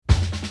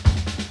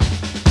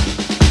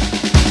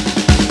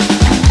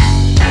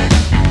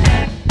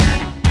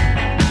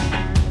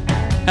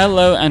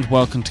Hello and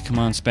welcome to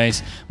Command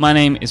Space. My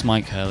name is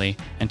Mike Hurley,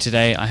 and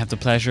today I have the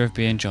pleasure of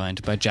being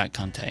joined by Jack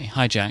Conte.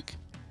 Hi, Jack.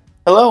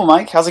 Hello,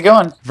 Mike. How's it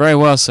going? Very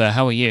well, sir.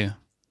 How are you?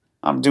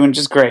 I'm doing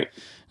just great.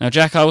 Now,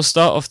 Jack, I will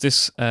start off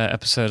this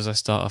episode as I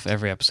start off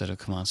every episode of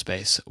Command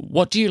Space.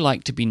 What do you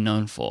like to be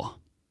known for?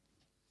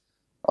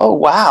 Oh,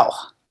 wow.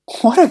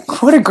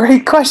 What a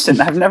great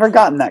question. I've never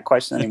gotten that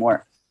question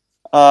anymore.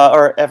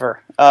 Or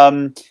ever.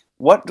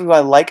 What do I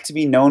like to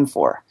be known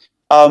for?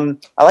 I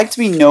like to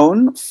be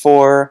known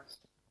for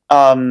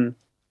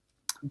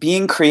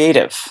being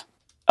creative.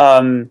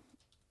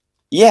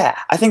 Yeah,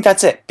 I think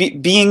that's it.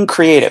 Being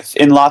creative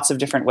in lots of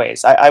different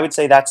ways. I would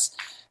say that's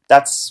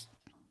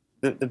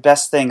the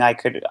best thing I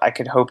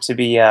could hope to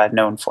be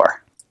known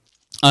for.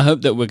 I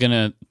hope that we're going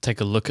to take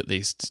a look at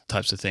these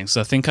types of things.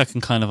 So I think I can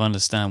kind of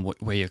understand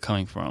where you're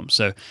coming from.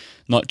 So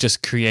not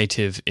just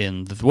creative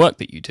in the work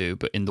that you do,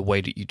 but in the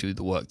way that you do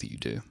the work that you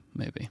do,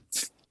 maybe.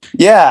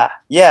 Yeah.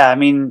 I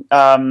mean,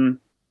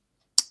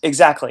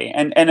 exactly.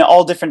 And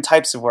all different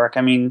types of work.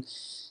 I mean,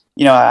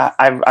 you know,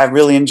 I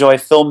really enjoy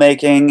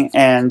filmmaking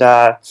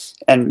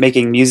and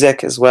making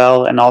music as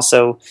well. And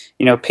also,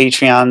 you know,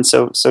 Patreon.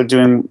 So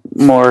doing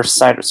more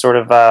sort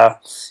of,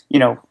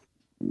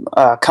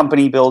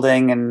 company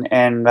building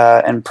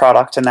and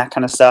product and that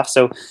kind of stuff.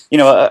 So, you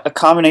know, a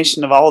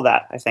combination of all of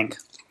that, I think.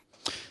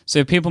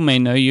 So people may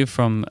know you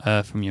from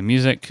your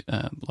music,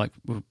 like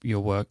your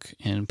work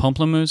in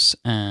Pomplamoose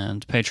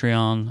and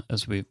Patreon,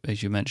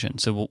 as you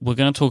mentioned. So we're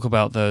going to talk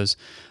about those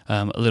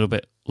a little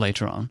bit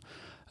later on.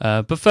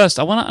 But first,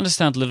 I want to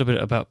understand a little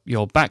bit about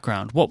your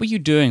background. What were you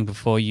doing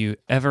before you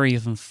ever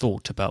even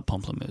thought about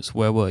Pomplamoose?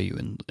 Where were you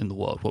in the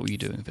world? What were you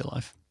doing with your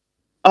life?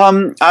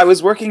 I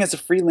was working as a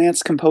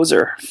freelance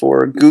composer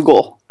for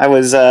Google. I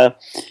was helping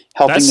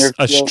That's their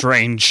a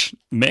strange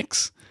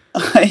mix.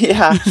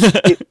 Yeah.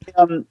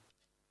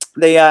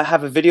 They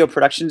have a video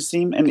production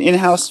team, an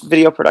in-house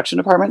video production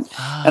department,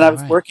 and I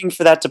was working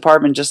for that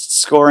department, just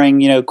scoring,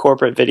 you know,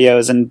 corporate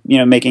videos and, you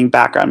know, making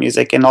background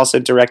music and also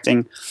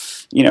directing,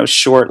 you know,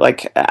 short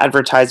like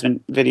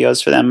advertisement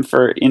videos for them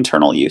for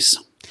internal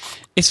use.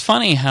 It's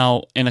funny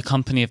how in a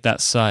company of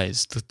that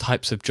size, the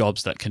types of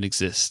jobs that can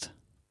exist.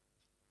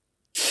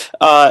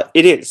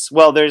 It is.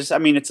 Well,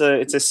 it's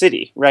a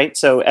city, right?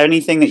 So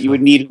anything that you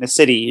would need in a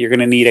city, you're going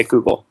to need at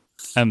Google.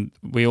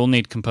 We all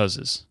need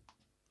composers.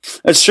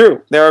 That's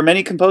true. There are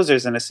many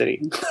composers in a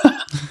city.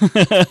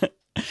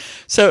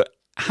 So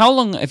how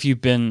long have you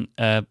been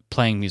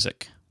playing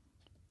music?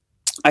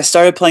 I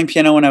started playing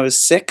piano when I was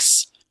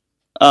 6.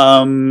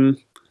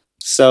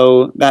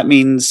 So that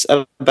means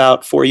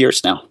about 4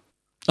 years now.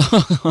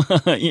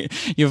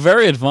 You're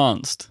very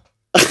advanced.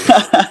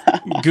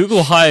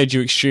 Google hired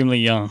you extremely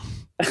young.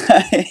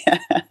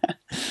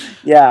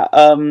 Yeah.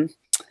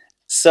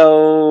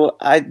 So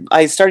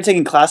I started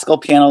taking classical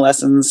piano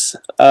lessons,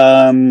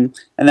 and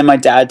then my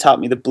dad taught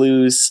me the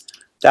blues.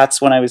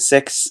 That's when I was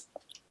 6.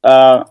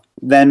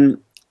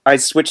 Then I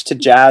switched to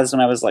jazz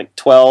when I was like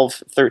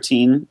 12,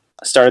 13.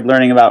 I started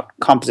learning about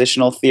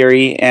compositional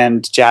theory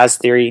and jazz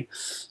theory,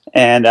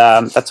 and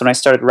that's when I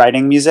started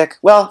writing music.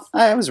 Well,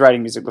 I was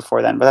writing music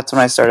before then, but that's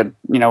when I started,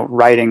 you know,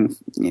 writing,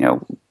 you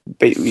know,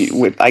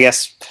 with, I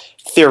guess,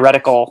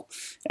 theoretical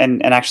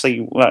and actually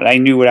what I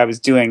knew what I was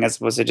doing as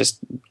opposed to just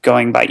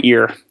going by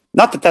ear.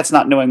 Not that that's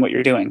not knowing what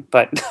you're doing,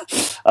 but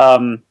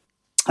and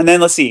then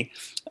let's see.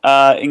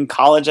 In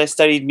college, I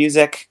studied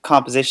music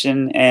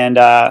composition and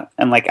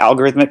like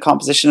algorithmic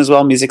composition as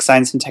well. Music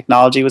science and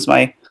technology was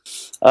my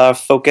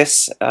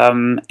focus.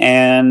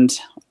 And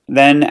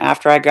then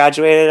after I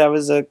graduated, I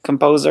was a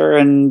composer,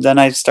 and then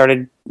I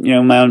started, you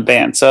know, my own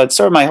band. So it's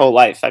sort of my whole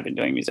life I've been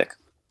doing music.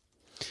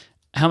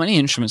 How many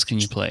instruments can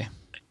you play?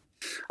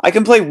 I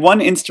can play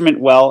one instrument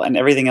well, and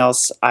everything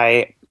else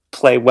I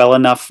play well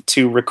enough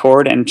to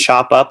record and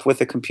chop up with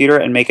a computer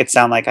and make it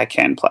sound like I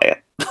can play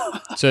it.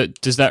 So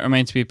does that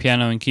remain to be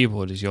piano and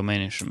keyboard as your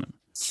main instrument?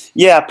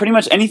 Yeah, pretty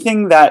much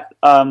anything that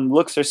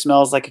looks or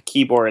smells like a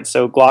keyboard.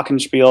 So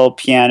glockenspiel,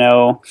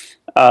 piano,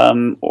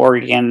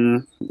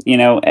 organ, you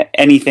know,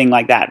 anything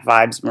like that,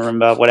 vibes,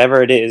 marimba,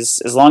 whatever it is,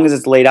 as long as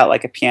it's laid out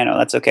like a piano,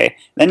 that's okay.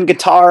 Then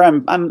guitar,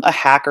 I'm a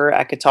hacker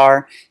at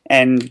guitar,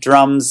 and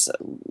drums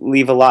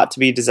leave a lot to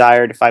be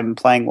desired if I'm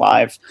playing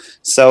live.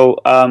 So,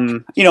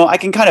 you know, I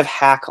can kind of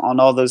hack on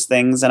all those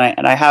things, and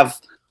I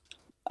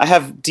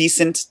have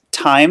decent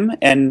time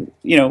and,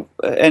 you know,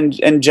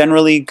 and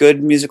generally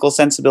good musical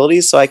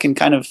sensibilities, so I can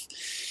kind of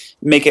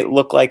make it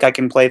look like I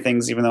can play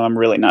things even though I'm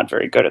really not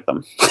very good at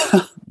them.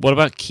 What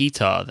about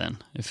guitar then,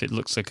 if it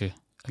looks like a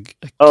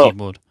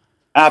keyboard?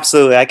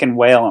 Absolutely, I can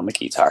wail on the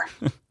guitar.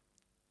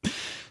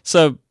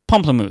 So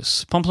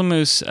Pomplamoose.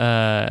 Pomplamoose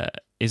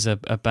is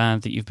a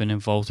band that you've been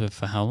involved with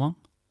for how long?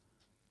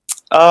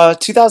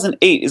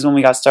 2008 is when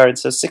we got started,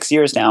 so 6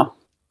 years now.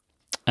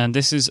 And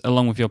this is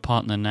along with your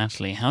partner,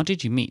 Natalie. How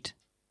did you meet?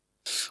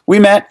 We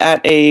met at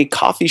a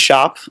coffee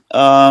shop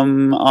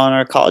on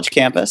our college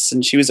campus,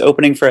 and she was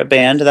opening for a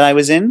band that I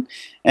was in.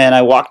 And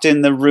I walked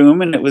in the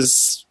room, and there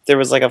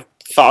was like a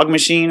fog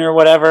machine or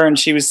whatever, and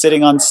she was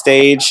sitting on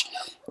stage,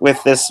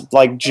 with this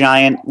like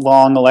giant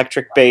long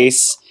electric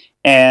bass,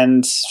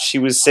 and she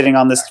was sitting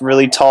on this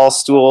really tall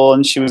stool,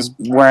 and she was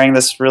wearing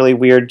this really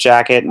weird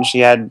jacket, and she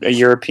had a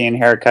European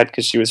haircut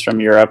because she was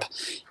from Europe,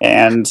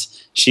 and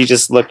she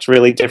just looked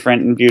really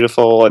different and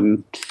beautiful,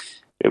 and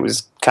it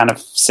was kind of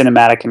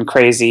cinematic and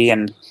crazy,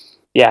 and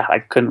yeah, I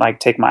couldn't like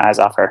take my eyes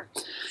off her.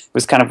 It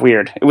was kind of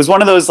weird. It was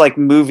one of those like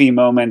movie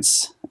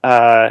moments.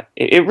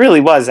 It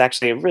really was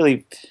actually. It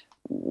really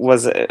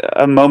was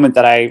a moment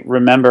that I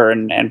remember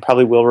and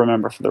probably will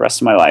remember for the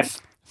rest of my life.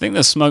 I think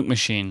the smoke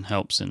machine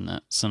helps in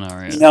that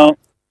scenario. You know,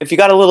 if you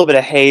got a little bit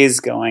of haze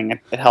going,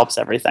 it helps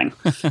everything.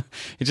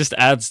 It just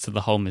adds to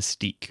the whole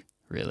mystique,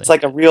 really. It's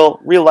like a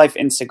real life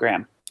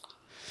Instagram.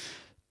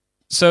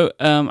 So,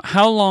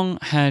 how long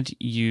had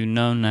you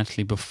known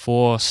Natalie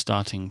before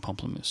starting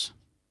Pomplamoose?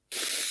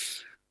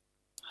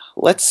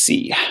 Let's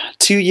see,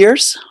 2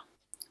 years?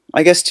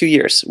 I guess 2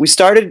 years. We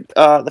started,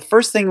 the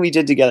first thing we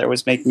did together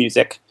was make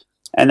music,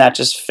 and that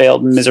just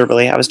failed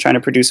miserably. I was trying to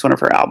produce one of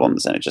her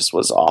albums, and it just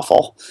was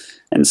awful.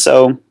 And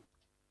so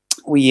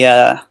we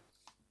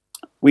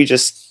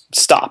just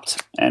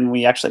stopped, and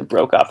we actually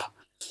broke up.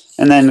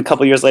 And then a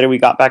couple years later, we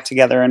got back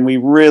together, and we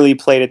really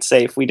played it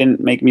safe. We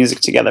didn't make music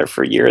together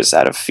for years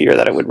out of fear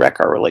that it would wreck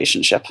our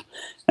relationship.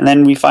 And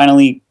then we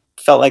finally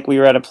felt like we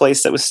were at a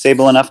place that was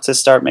stable enough to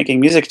start making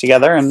music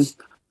together, and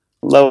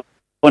lo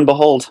and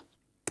behold.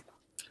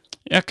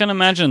 Yeah, I can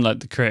imagine like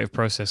the creative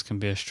process can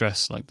be a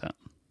stress like that.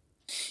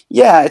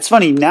 Yeah, it's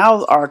funny.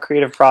 Now our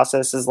creative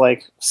process is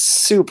like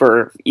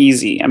super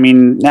easy. I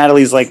mean,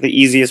 Natalie's like the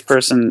easiest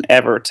person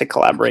ever to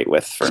collaborate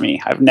with for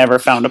me. I've never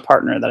found a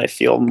partner that I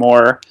feel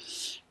more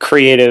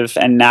creative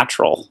and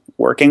natural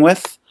working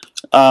with.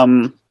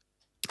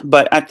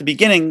 But at the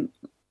beginning,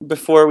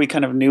 before we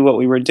kind of knew what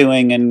we were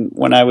doing, and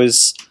when I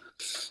was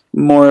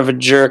more of a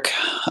jerk,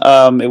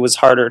 it was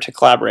harder to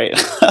collaborate.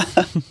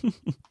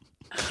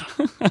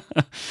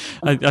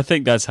 I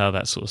think that's how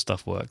that sort of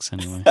stuff works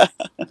anyway.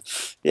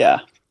 Yeah.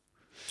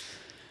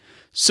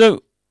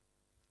 So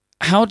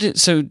how did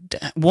the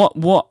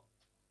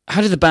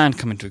band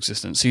come into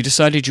existence? So you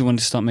decided you wanted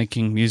to start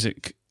making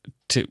music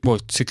to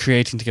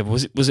creating together.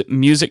 Was it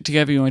music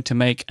together you wanted to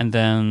make, and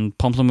then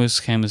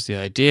Pomplamoose came as the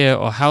idea,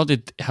 or how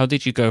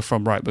did you go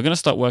from right, we're going to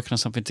start working on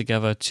something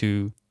together,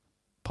 to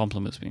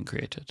Pomplamoose being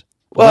created?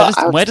 Well,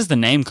 where does the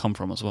name come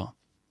from as well?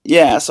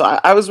 Yeah, so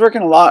I was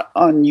working a lot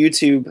on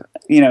YouTube,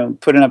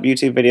 putting up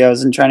YouTube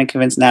videos and trying to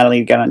convince Natalie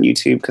to get on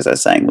YouTube, because I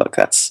was saying, look,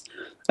 that's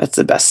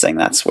the best thing.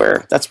 That's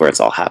where it's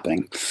all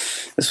happening.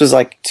 This was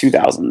like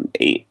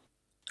 2008.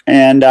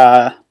 And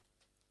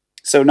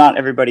so not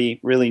everybody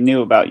really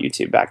knew about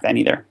YouTube back then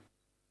either.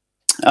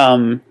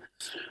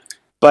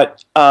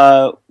 But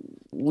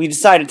we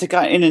decided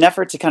to, in an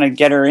effort to kind of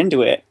get her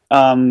into it,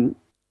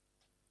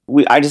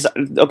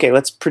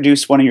 let's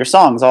produce one of your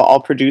songs.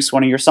 I'll produce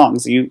one of your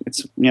songs.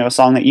 It's a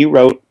song that you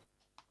wrote,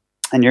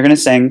 and you're going to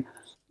sing,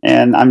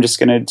 and I'm just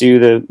going to do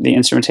the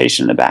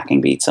instrumentation, the backing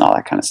beats, and all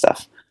that kind of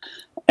stuff.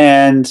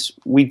 And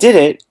we did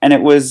it, and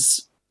it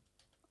was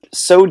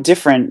so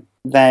different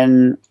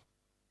than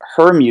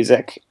her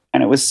music,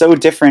 and it was so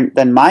different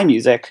than my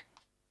music,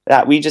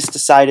 that we just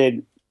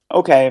decided,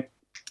 okay,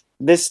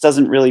 this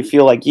doesn't really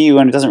feel like you,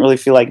 and it doesn't really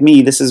feel like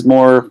me. This is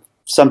more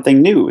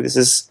something new. This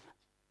is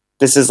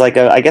like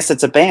I guess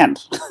it's a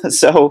band.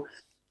 So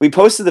we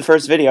posted the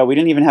first video. We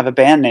didn't even have a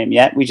band name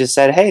yet. We just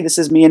said, hey, this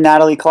is me and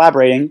Natalie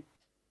collaborating.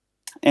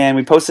 And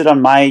we posted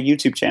on my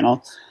YouTube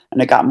channel,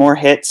 and it got more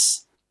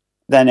hits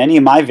than any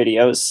of my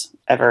videos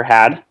ever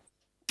had.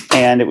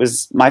 And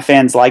my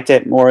fans liked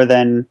it more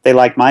than they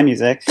liked my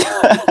music.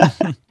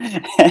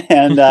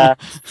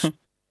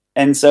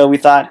 And so we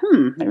thought,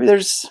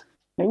 maybe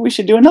we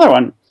should do another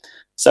one.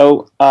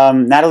 So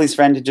Natalie's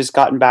friend had just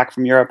gotten back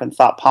from Europe and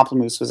thought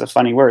Pomplamoose was a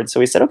funny word. So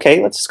we said,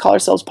 okay, let's just call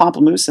ourselves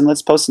Pomplamoose and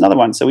let's post another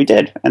one. So we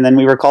did. And then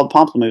we were called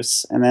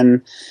Pomplamoose. And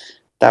then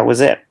that was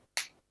it.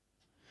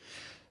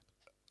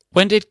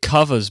 When did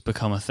covers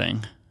become a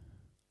thing?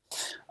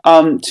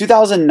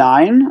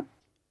 2009,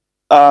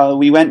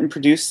 we went and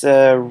produced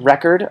a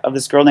record of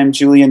this girl named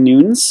Julia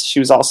Nunes. She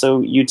was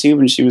also YouTube,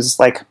 and she was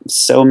like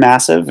so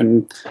massive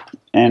and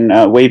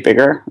way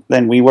bigger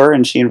than we were,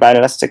 and she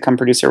invited us to come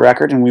produce her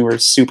record, and we were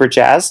super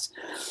jazzed.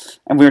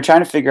 And we were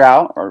trying to figure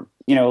out,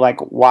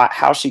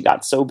 how she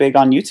got so big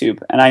on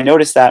YouTube. And I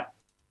noticed that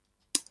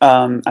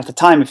at the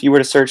time, if you were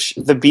to search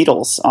the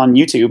Beatles on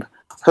YouTube,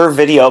 her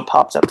video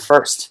popped up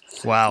first.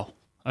 Wow.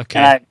 Okay.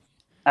 And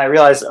I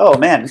realized, oh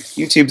man,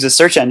 YouTube's a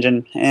search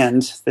engine,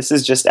 and this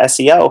is just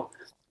SEO.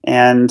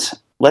 And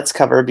let's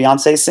cover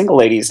Beyonce's Single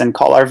Ladies and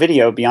call our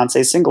video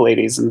Beyonce's Single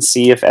Ladies and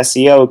see if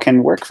SEO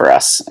can work for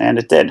us. And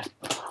it did.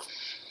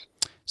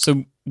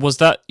 So is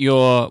that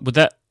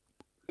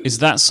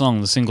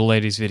song, the Single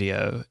Ladies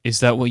video, is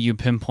that what you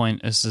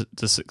pinpoint as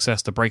the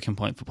success, the breaking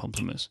point for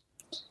Pomplamoose?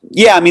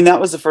 Yeah, I mean, that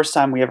was the first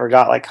time we ever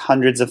got like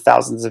hundreds of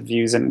thousands of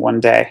views in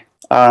one day.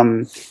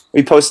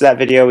 We posted that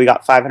video. We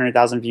got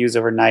 500,000 views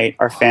overnight.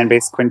 Our fan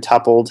base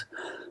quintupled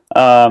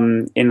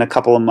in a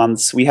couple of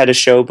months. We had a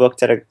show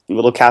booked at a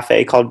little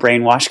cafe called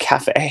Brainwash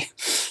Cafe.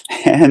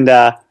 And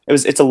it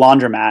It's a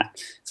laundromat.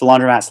 It's a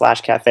laundromat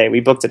slash cafe. We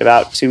booked it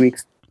about 2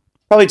 weeks,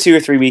 probably 2 or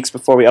 3 weeks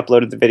before we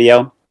uploaded the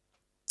video.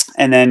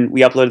 And then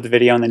we uploaded the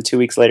video, and then 2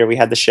 weeks later we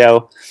had the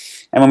show.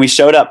 And when we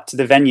showed up to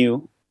the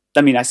venue,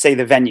 I mean, I say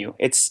the venue,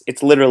 it's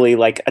literally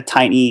like a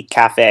tiny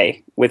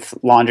cafe with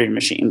laundry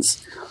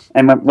machines.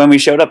 And when we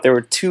showed up, there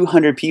were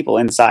 200 people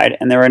inside,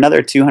 and there were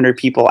another 200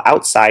 people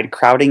outside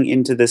crowding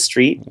into the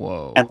street.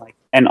 Whoa.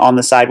 And on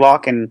the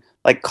sidewalk, and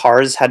like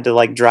cars had to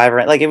like drive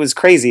around. Like, it was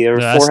crazy. There were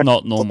That's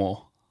not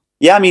normal.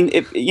 Yeah, I mean,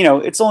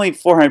 it's only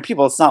 400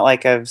 people. It's not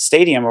like a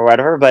stadium or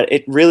whatever, but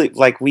it really,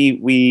 like,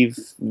 we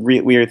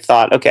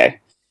thought, okay,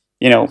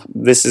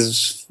 this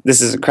is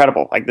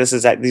incredible. Like,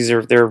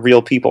 they're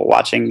real people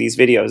watching these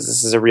videos.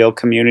 This is a real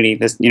community.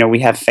 We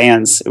have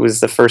fans. It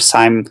was the first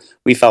time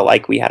we felt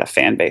like we had a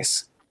fan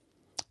base.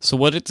 So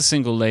what did the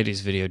Single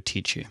Ladies video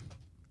teach you?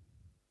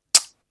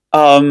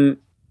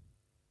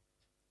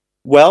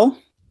 Well,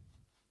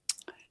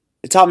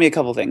 it taught me a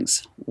couple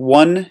things.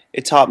 One,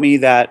 it taught me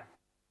that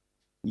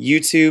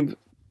YouTube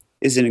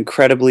is an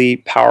incredibly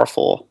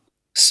powerful,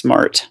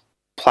 smart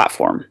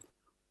platform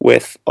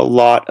with a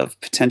lot of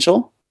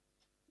potential.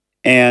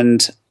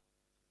 And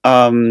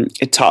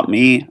it taught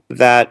me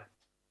that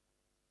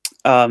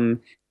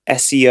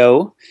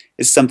SEO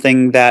is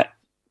something that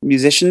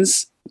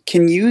musicians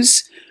can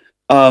use.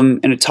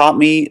 And it taught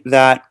me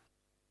that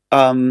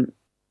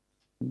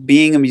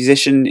being a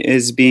musician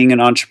is being an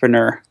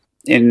entrepreneur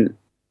in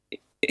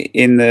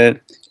the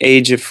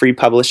age of free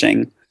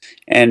publishing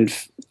and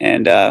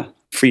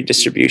free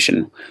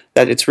distribution.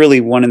 That it's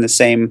really one and the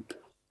same.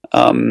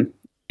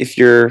 If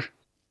you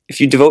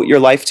devote your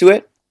life to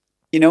it,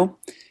 you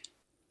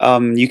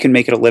can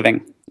make it a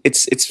living.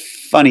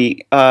 It's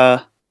funny.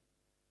 It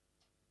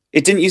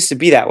didn't used to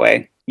be that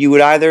way. You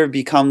would either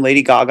become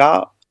Lady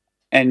Gaga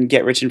and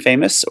get rich and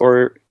famous,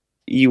 or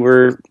you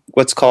were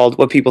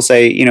what people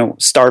say,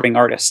 starving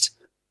artist.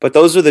 But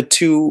those are the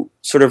two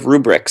sort of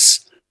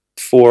rubrics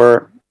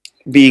for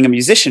being a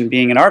musician,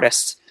 being an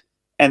artist.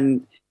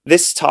 And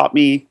this taught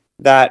me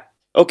that,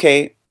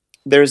 okay,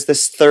 there's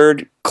this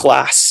third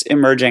class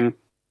emerging.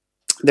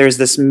 There's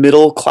this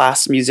middle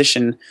class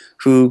musician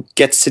who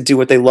gets to do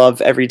what they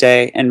love every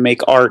day and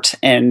make art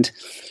and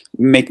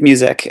make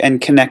music and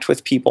connect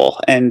with people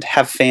and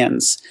have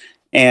fans.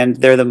 And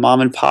they're the mom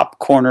and pop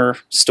corner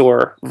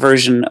store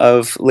version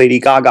of Lady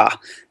Gaga.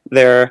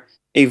 They're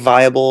a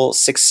viable,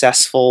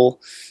 successful,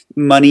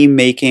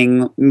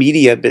 money-making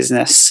media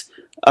business,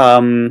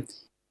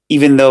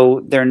 even though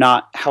they're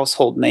not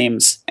household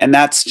names. And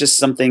that's just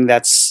something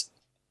that's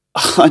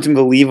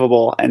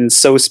unbelievable and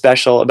so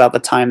special about the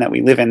time that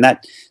we live in.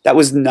 That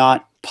was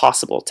not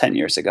possible 10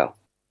 years ago.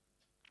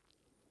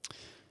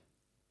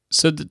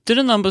 So did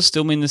the numbers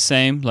still mean the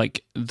same?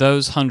 Like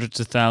those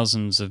hundreds of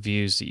thousands of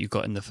views that you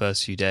got in the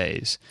first few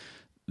days,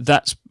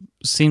 that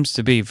seems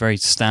to be very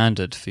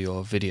standard for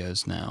your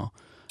videos now.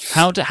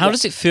 How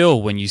does it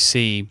feel when you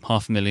see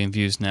 500,000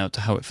 views now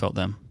to how it felt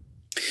then?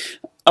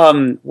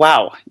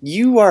 Wow,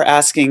 you are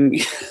asking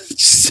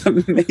just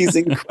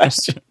amazing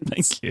questions.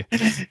 Thank you.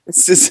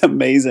 This is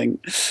amazing.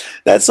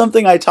 That's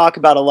something I talk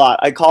about a lot.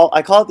 I call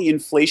it the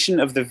inflation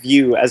of the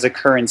view as a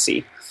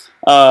currency.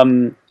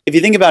 If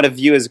you think about a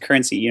view as a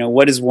currency,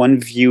 what is one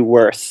view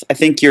worth? I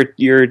think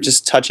you're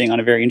just touching on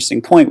a very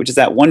interesting point, which is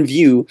that one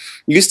view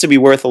used to be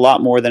worth a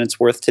lot more than it's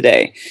worth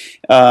today.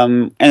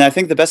 And I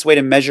think the best way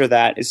to measure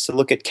that is to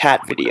look at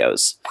cat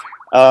videos.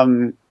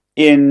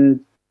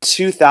 In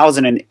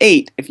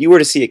 2008, if you were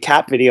to see a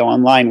cat video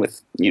online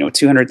with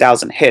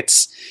 200,000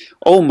 hits,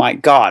 oh my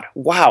god,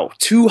 wow,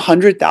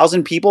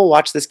 200,000 people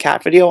watch this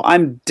cat video.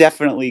 I'm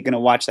definitely going to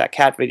watch that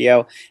cat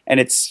video, and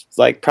it's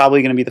like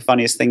probably going to be the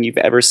funniest thing you've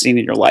ever seen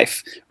in your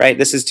life, right?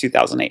 This is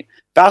 2008.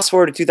 Fast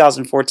forward to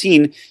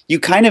 2014, you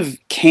kind of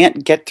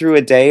can't get through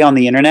a day on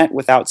the internet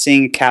without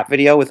seeing a cat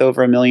video with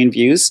over 1 million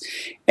views,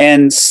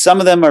 and some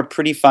of them are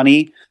pretty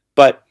funny,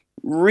 but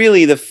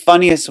really the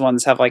funniest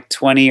ones have like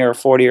 20 or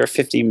 40 or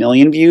 50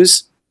 million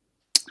views.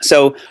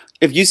 So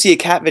if you see a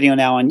cat video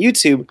now on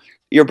YouTube,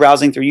 you're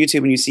browsing through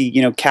YouTube and you see,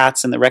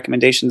 cats in the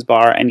recommendations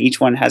bar, and each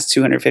one has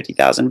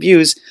 250,000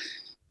 views.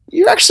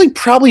 You're actually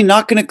probably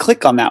not going to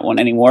click on that one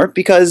anymore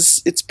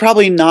because it's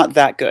probably not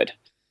that good.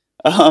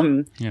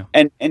 Yeah.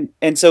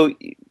 And so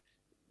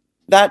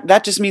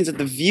that just means that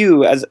the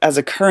view as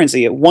a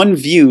currency, one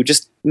view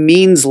just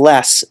means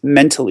less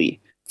mentally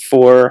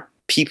for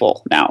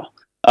people now.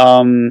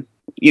 The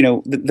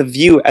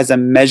view as a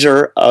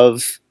measure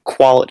of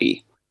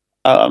quality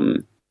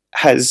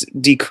has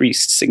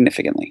decreased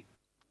significantly.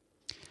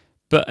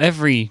 But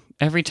every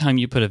time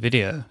you put a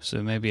video,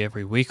 so maybe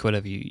every week or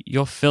whatever,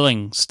 you're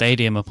filling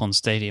stadium upon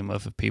stadium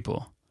of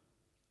people.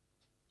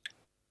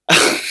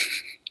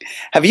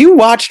 Have you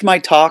watched my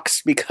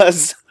talks?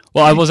 Because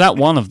well, I was at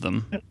one of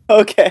them.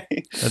 Okay.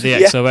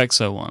 The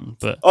XOXO one,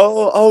 but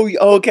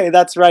okay,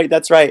 that's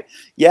right.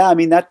 Yeah, I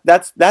mean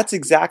that's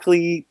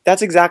exactly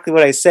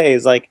what I say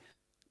is like,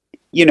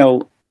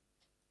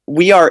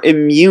 we are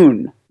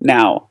immune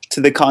now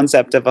to the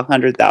concept of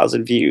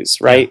 100,000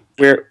 views, right?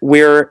 Yeah.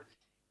 We're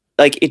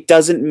like, it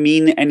doesn't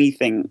mean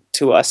anything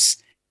to us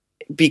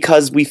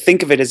because we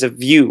think of it as a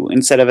view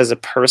instead of as a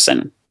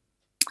person.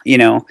 You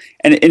know,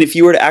 and if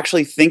you were to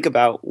actually think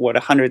about what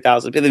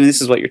 100,000 people, I mean, this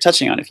is what you're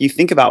touching on. If you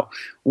think about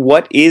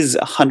what is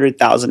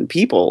 100,000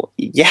 people,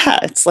 yeah,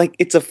 it's like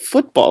it's a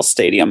football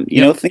stadium.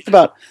 You know, think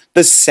about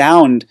the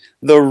sound,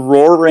 the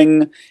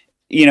roaring,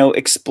 you know,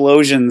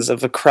 explosions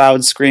of a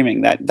crowd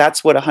screaming.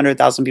 That's what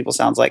 100,000 people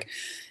sounds like.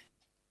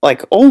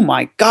 Like, oh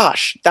my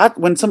gosh, that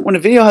when a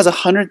video has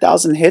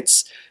 100,000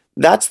 hits,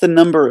 that's the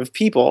number of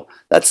people.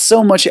 That's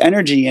so much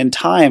energy and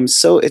time.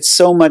 So it's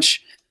so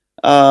much.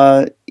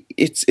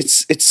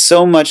 It's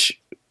so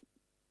much.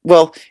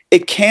 Well,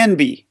 it can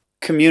be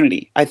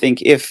community. I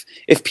think if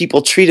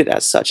people treat it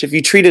as such. If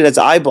you treat it as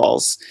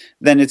eyeballs,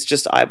 then it's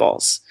just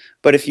eyeballs.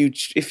 But if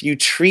you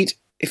treat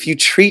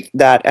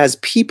that as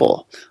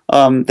people,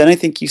 then I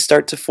think you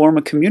start to form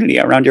a community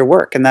around your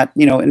work, and that,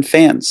 you know, and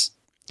fans.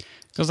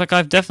 Because like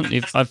I've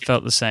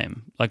felt the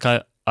same. Like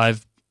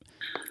I've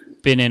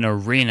been in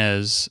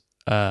arenas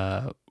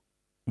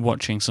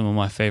watching some of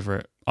my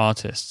favorite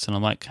artists, and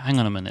I'm like, hang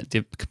on a minute,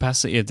 the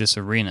capacity of this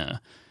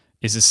arena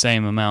is the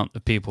same amount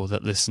of people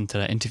that listened to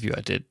that interview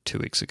I did 2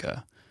 weeks ago.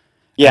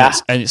 Yeah,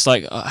 and it's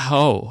like,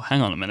 oh,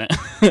 hang on a minute,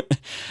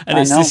 and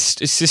it's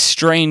this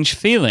strange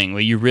feeling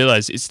where you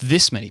realize it's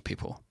this many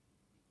people.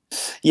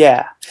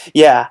 Yeah,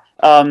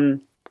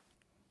 and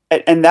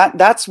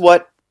that's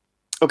what.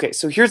 Okay,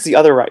 so here's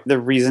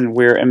the reason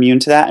we're immune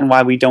to that and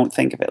why we don't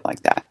think of it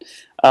like that.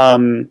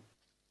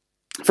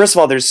 First of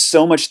all, there's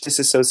so much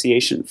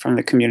disassociation from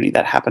the community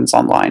that happens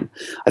online.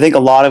 I think a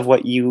lot of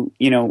what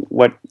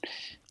what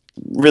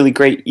really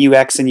great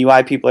UX and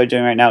UI people are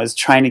doing right now is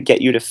trying to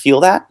get you to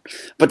feel that.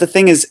 But the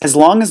thing is, as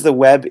long as the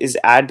web is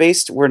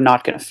ad-based, we're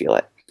not going to feel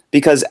it,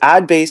 because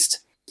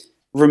ad-based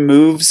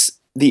removes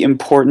the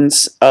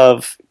importance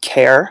of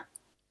care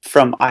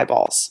from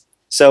eyeballs.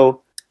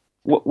 So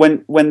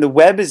when the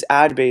web is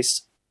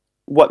ad-based,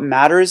 what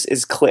matters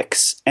is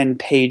clicks and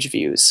page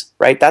views,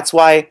 right? That's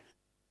why,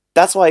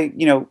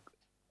 you know,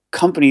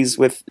 companies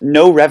with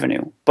no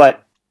revenue,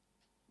 but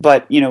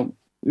you know,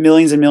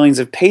 millions and millions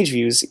of page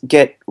views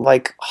get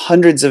like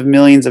hundreds of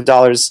millions of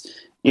dollars,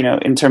 you know,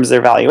 in terms of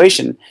their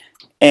valuation.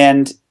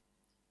 And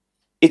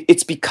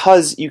it's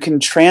because you can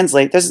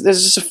translate. There's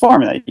just a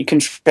formula. You can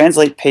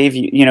translate page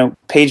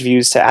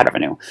views to ad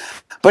revenue.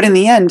 But in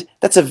the end,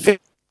 that's a very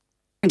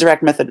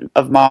indirect method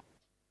of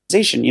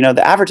monetization. You know,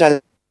 the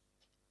advertiser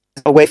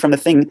away from the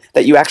thing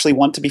that you actually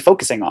want to be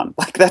focusing on.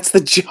 Like, that's the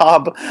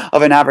job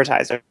of an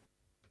advertiser.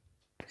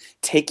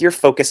 Take your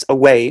focus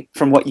away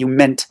from what you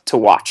meant to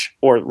watch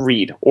or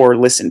read or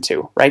listen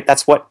to, right?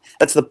 That's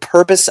the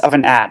purpose of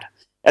an ad.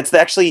 That's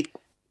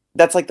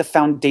like the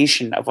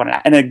foundation of what an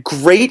ad. And a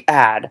great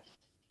ad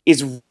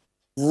is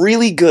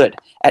really good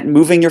at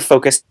moving your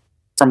focus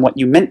from what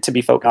you meant to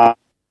be focused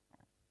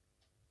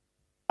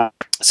on.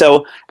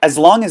 So as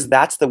long as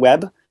that's the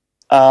web,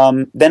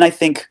 then I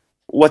think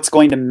what's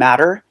going to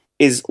matter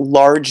is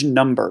large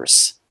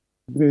numbers.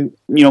 You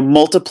know,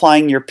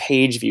 multiplying your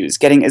page views,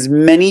 getting as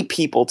many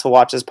people to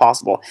watch as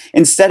possible,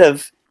 instead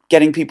of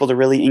getting people to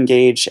really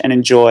engage and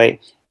enjoy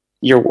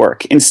your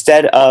work,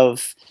 instead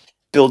of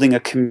building a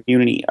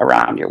community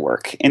around your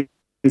work,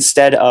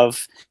 instead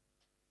of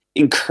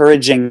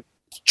encouraging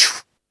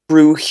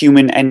true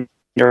human and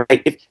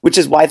which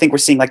is why I think we're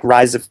seeing like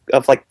rise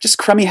of like just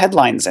crummy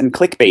headlines and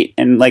clickbait,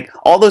 and like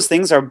all those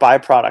things are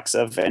byproducts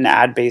of an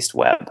ad-based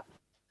web.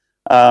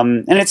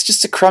 And it's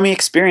just a crummy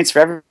experience for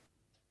everyone.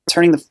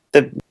 Turning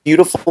the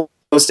beautiful,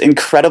 most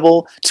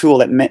incredible tool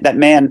that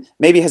man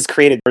maybe has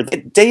created. The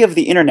day of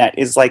the internet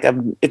is like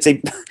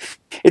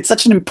it's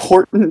such an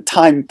important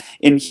time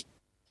in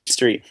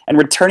history, and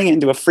we're turning it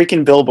into a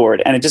freaking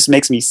billboard, and it just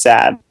makes me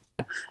sad.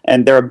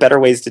 And there are better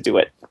ways to do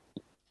it.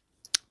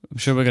 I'm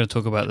sure we're going to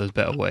talk about those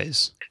better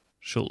ways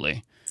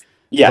shortly.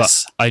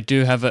 Yes, but I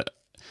do have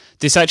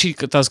this actually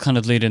does kind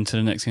of lead into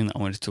the next thing that I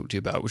wanted to talk to you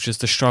about, which is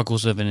the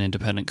struggles of an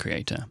independent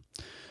creator.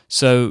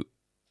 So,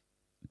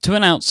 to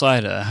an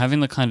outsider, having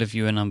the kind of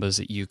viewer numbers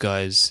that you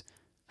guys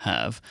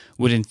have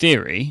would, in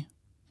theory,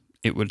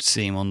 it would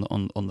seem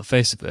on the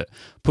face of it,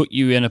 put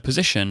you in a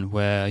position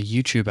where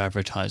YouTube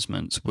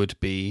advertisements would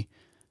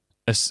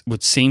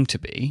seem to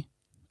be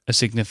a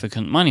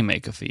significant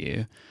moneymaker for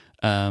you,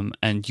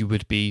 and you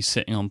would be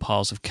sitting on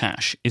piles of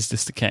cash. Is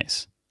this the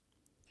case?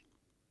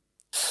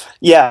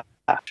 Yeah.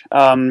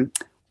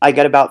 I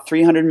get about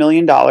 $300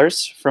 million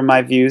from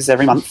my views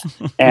every month,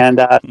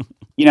 and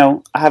you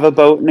know, I have a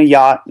boat and a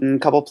yacht and a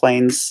couple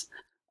planes.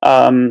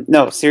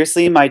 No,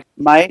 seriously, my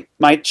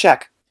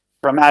check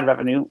from ad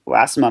revenue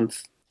last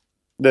month,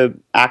 the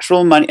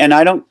actual money, and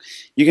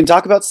you can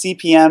talk about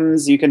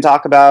CPMs, you can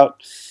talk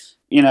about,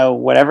 you know,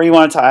 whatever you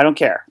want to talk, I don't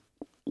care.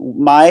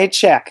 My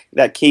check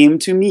that came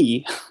to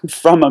me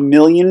from 1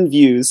 million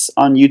views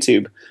on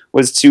YouTube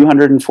was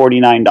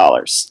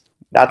 $249.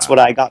 That's what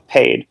I got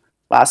paid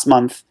last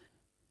month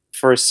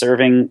for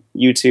serving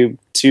YouTube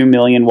 2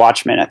 million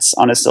watch minutes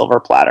on a silver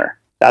platter.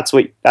 That's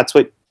what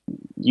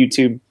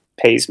YouTube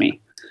pays me.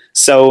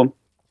 So,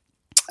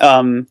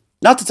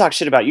 not to talk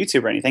shit about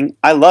YouTube or anything.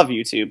 I love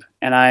YouTube,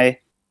 and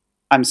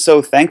I'm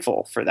so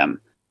thankful for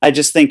them. I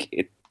just think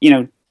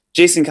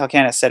Jason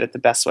Calcanis said it the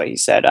best way. He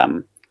said,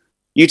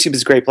 YouTube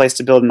is a great place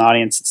to build an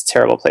audience. It's a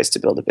terrible place to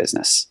build a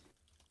business.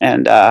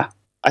 And I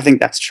think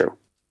that's true.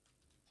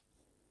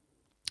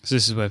 So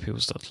this is where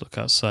people start to look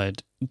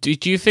outside. Do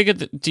you figure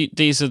that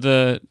these are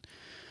the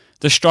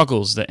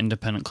struggles that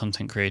independent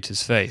content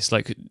creators face?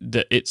 Like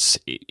that, it's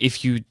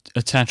if you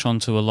attach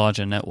onto a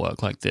larger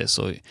network like this,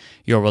 or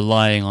you're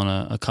relying on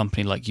a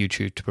company like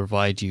YouTube to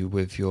provide you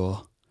with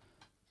your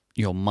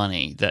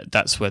money,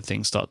 that's where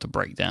things start to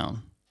break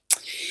down.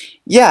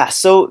 Yeah,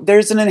 so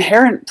there's an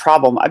inherent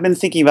problem. I've been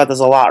thinking about this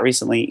a lot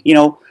recently.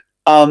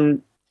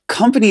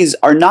 Companies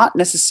are not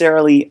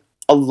necessarily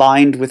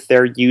aligned with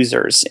their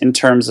users in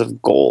terms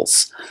of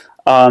goals,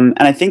 and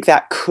I think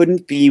that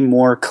couldn't be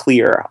more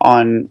clear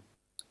on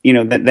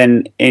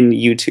than in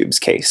YouTube's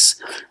case.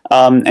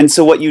 And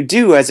so what you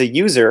do as a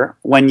user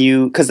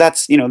because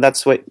that's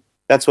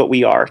what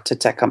we are to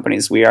tech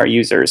companies. We are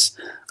users.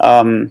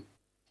 When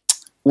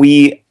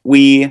we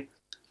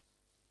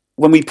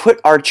put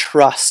our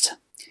trust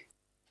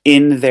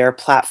in their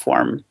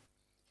platform,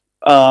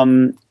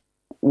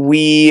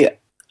 we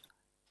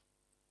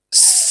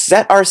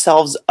set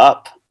ourselves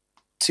up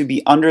to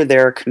be under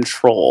their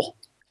control,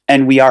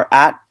 and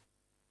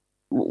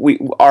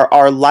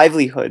our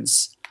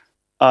livelihoods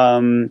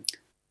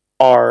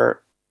are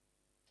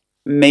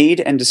made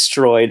and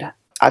destroyed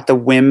at the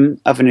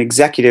whim of an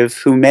executive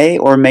who may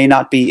or may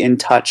not be in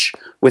touch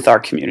with our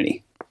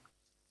community.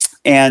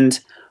 And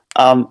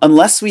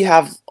unless we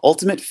have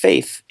ultimate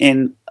faith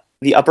in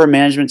the upper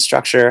management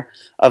structure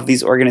of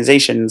these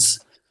organizations,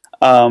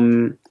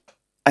 I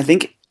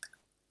think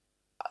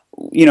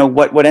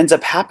what ends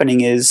up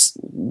happening is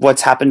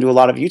what's happened to a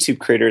lot of YouTube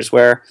creators,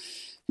 where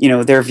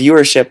their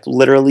viewership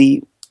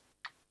literally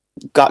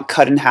got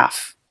cut in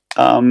half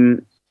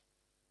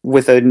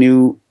with a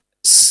new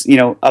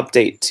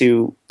update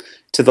to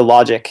the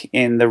logic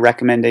in the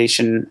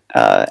recommendation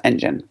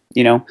engine.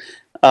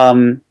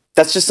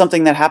 That's just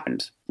something that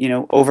happened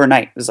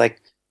overnight. It was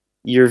like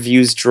your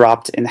views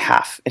dropped in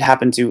half. It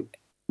happened to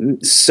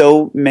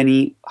so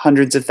many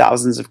hundreds of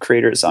thousands of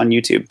creators on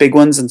YouTube, big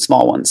ones and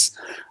small ones.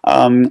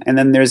 And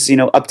then there's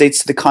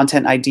updates to the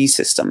Content ID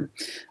system,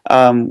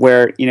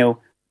 where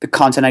the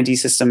Content ID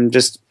system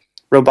just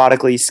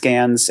robotically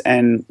scans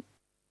and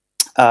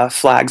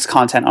flags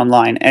content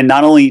online, and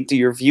not only do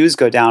your views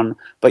go down,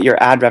 but your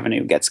ad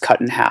revenue gets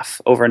cut in half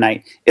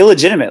overnight,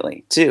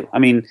 illegitimately too. I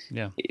mean,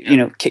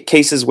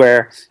 cases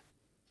where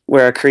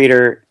a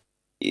creator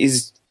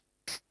is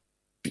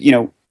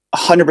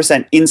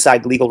 100%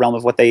 inside the legal realm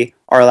of what they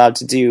are allowed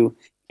to do,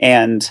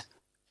 and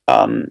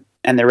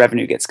their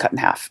revenue gets cut in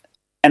half.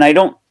 And I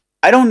don't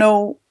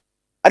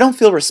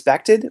feel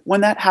respected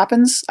when that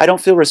happens. I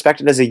don't feel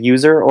respected as a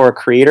user or a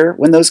creator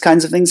when those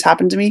kinds of things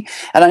happen to me.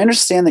 And I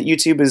understand that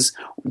YouTube is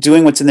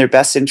doing what's in their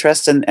best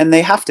interest, and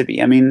they have to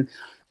be. I mean,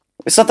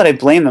 it's not that I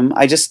blame them.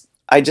 I just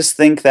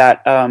think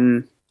that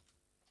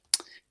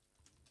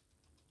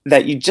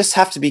that you just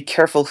have to be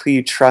careful who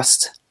you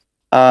trust.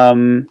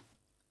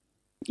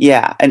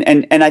 Yeah,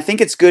 and I think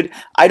it's good.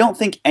 I don't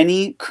think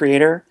any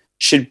creator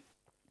should.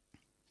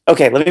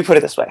 Okay, let me put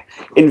it this way: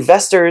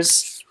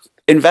 investors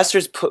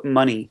put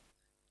money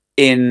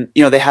in.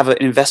 They have an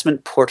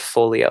investment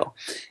portfolio,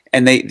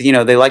 and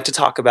they like to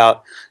talk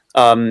about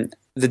the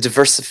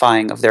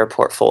diversifying of their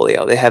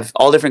portfolio. They have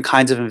all different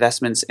kinds of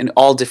investments in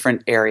all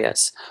different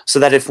areas, so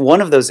that if one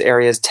of those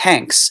areas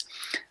tanks,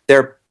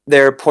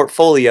 their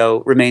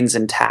portfolio remains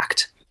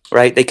intact.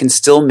 Right? They can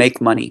still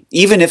make money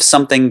even if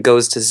something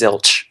goes to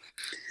zilch.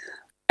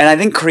 And I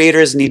think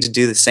creators need to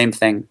do the same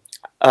thing.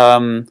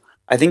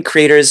 I think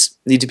creators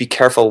need to be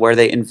careful where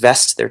they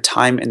invest their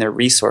time and their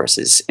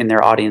resources in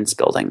their audience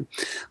building.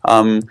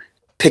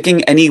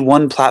 Picking any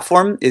one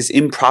platform is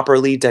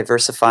improperly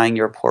diversifying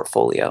your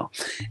portfolio.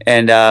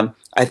 And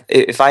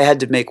if I had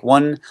to make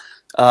one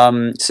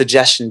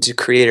suggestion to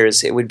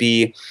creators, it would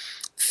be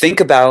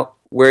think about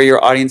where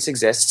your audience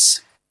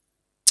exists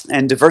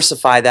and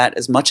diversify that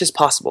as much as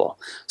possible,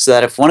 so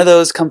that if one of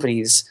those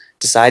companies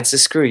decides to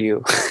screw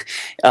you,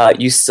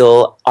 you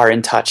still are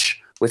in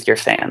touch with your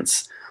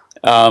fans.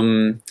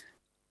 Yeah.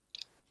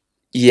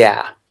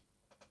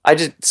 I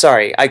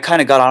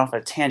kind of got off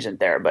a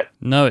tangent there, but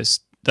no,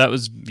 that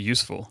was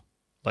useful.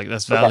 Like,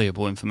 that's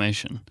valuable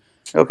information.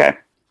 Okay.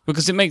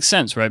 Because it makes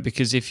sense, right?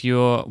 Because if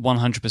you're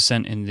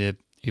 100%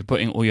 you're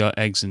putting all your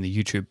eggs in the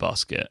YouTube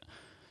basket,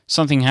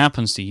 something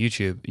happens to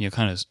YouTube, you're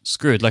kind of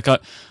screwed. Like I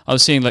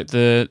was seeing, like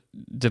there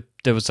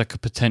was like a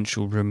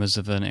potential rumors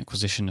of an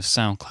acquisition of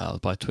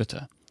SoundCloud by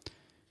Twitter.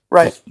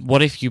 Right.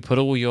 What if you put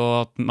all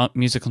your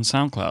music on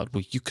SoundCloud?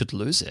 Well, you could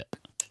lose it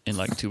in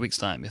like 2 weeks'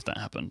 time if that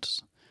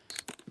happens.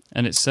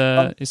 And it's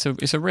a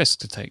risk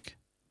to take.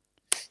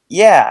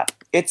 Yeah,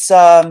 it's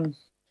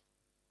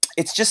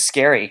just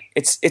scary.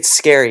 It's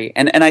scary,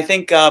 and I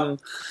think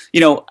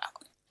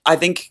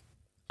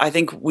I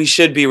think we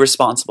should be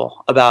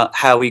responsible about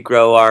how we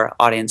grow our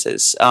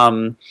audiences.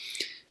 In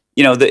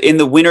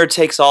the winner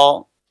takes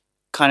all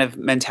kind of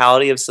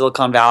mentality of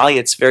Silicon Valley,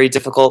 it's very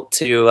difficult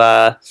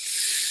to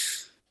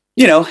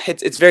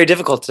it's very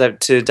difficult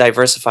to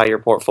diversify your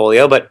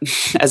portfolio, but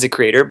as a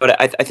creator, but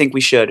I think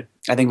we should.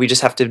 I think we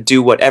just have to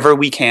do whatever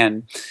we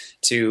can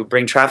to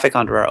bring traffic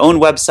onto our own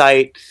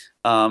website,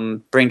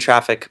 bring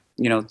traffic,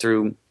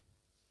 through,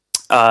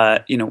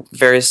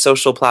 various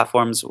social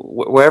platforms,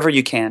 wherever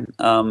you can.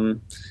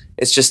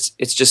 It's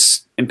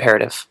just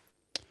imperative.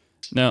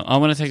 Now, I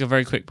want to take a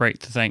very quick break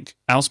to thank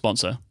our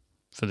sponsor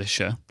for this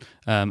show,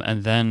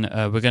 and then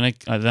I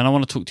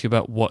want to talk to you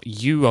about what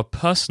you are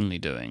personally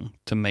doing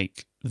to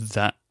make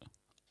that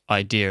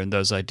idea and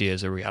those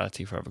ideas a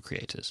reality for other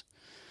creators.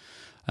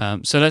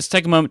 So let's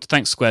take a moment to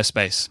thank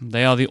Squarespace.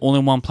 They are the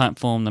all-in-one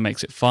platform that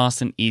makes it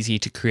fast and easy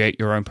to create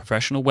your own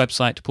professional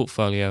website,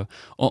 portfolio,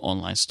 or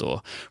online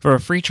store. For a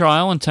free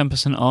trial and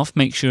 10% off,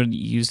 make sure that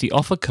you use the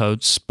offer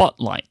code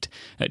SPOTLIGHT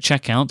at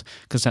checkout,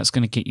 because that's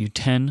going to get you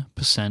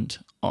 10%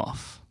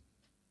 off.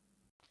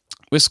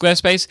 With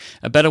Squarespace,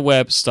 a better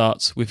web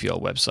starts with your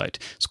website.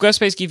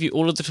 Squarespace gives you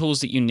all of the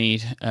tools that you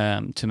need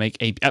to make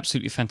a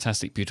absolutely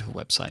fantastic, beautiful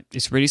website.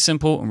 It's really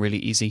simple and really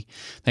easy.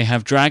 They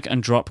have drag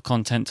and drop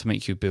content to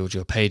make you build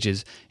your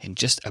pages in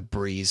just a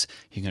breeze.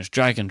 You can just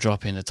drag and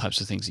drop in the types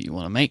of things that you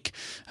want to make.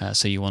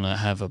 So you want to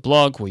have a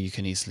blog where you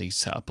can easily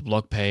set up a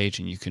blog page,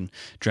 and you can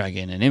drag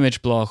in an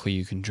image block, or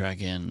you can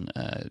drag in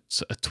a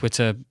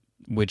Twitter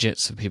widgets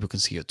so people can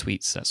see your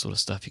tweets, that sort of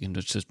stuff. You can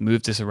just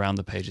move this around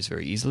the pages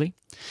very easily.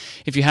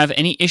 If you have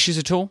any issues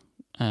at all,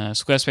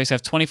 Squarespace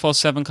have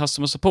 24/7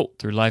 customer support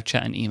through live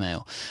chat and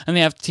email, and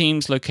they have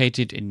teams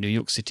located in New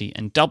York City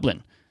and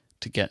Dublin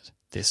to get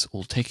this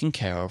all taken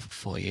care of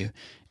for you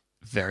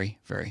very,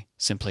 very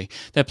simply.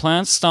 Their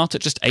plans start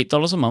at just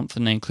 $8 a month,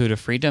 and they include a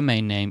free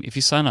domain name if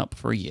you sign up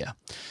for a year.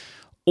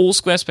 All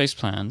Squarespace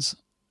plans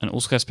and all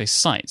Squarespace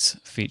sites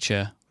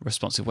feature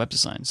responsive web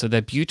design. So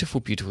they're beautiful,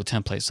 beautiful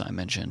templates that I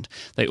mentioned.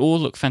 They all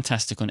look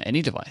fantastic on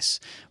any device,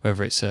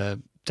 whether it's a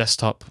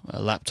desktop,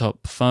 a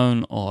laptop,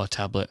 phone, or a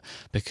tablet,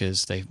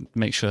 because they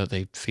make sure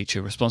they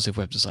feature responsive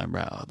web design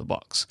right out of the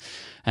box.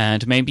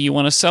 And maybe you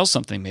want to sell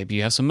something. Maybe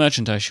you have some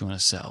merchandise you want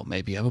to sell.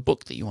 Maybe you have a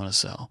book that you want to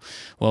sell.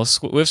 Well,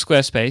 with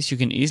Squarespace, you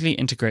can easily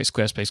integrate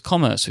Squarespace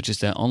Commerce, which is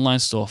their online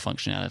store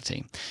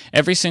functionality.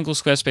 Every single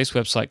Squarespace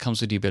website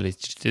comes with the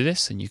ability to do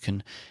this, and you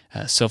can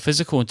sell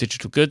physical and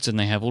digital goods, and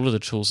they have all of the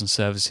tools and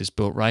services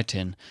built right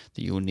in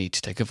that you will need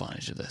to take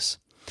advantage of this.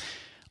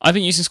 I've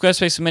been using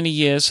Squarespace for many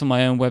years for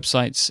my own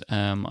websites.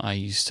 I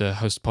used to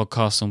host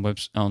podcasts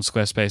on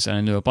Squarespace, and I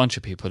knew a bunch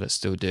of people that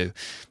still do.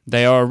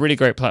 They are a really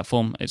great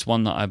platform. It's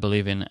one that I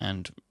believe in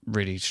and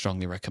really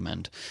strongly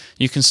recommend.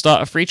 You can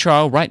start a free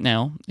trial right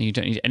now. You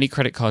don't need any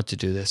credit card to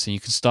do this, and you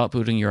can start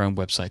building your own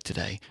website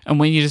today. And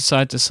when you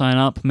decide to sign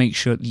up, make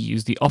sure that you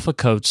use the offer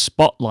code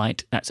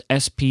SPOTLIGHT, that's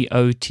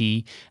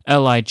SPOTLIGHT.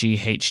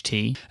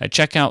 At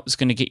checkout, it's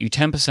going to get you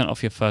 10%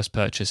 off your first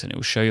purchase, and it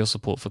will show your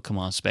support for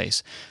Command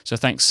Space. So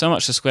thanks so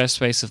much to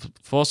Squarespace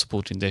for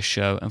supporting this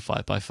show and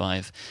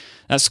 5x5.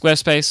 That's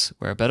Squarespace,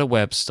 where a better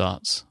web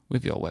starts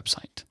with your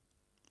website.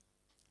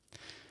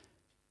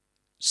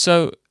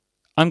 So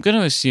I'm going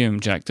to assume,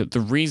 Jack, that the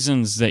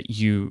reasons that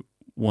you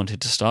wanted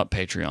to start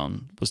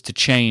Patreon was to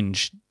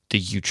change the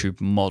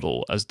YouTube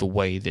model as the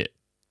way that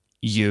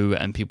you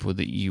and people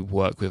that you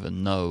work with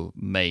and know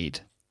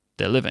made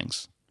their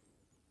livings.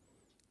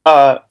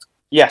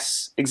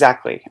 Yes,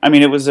 exactly. I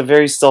mean, it was a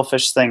very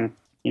selfish thing.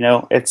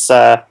 It's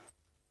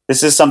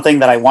this is something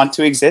that I want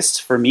to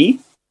exist for me,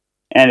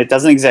 and it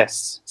doesn't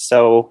exist.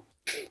 So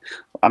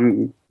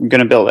I'm going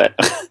to build it,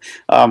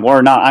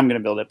 or not. I'm going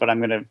to build it, but I'm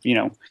going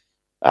to,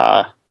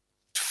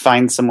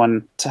 find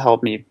someone to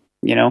help me,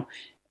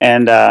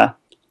 and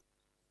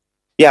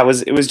it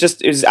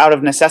was out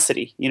of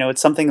necessity.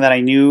 It's something that I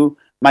knew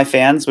my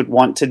fans would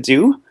want to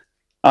do,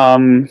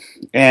 and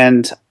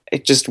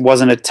it just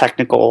wasn't a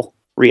technical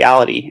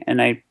reality,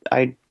 and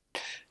I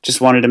just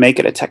wanted to make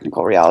it a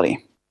technical reality.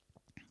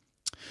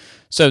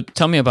 So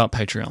tell me about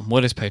Patreon.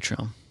 What is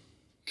Patreon?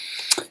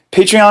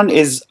 Patreon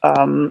is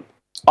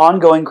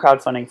ongoing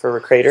crowdfunding for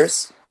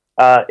creators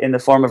in the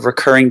form of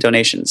recurring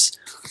donations.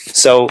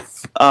 So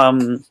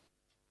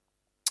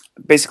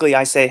basically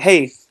I say,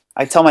 hey,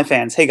 I tell my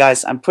fans, hey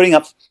guys, I'm putting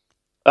up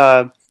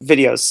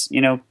videos,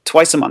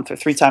 twice a month or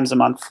 3 times a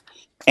month,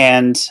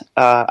 and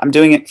I'm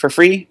doing it for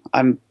free.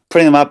 I'm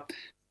putting them up.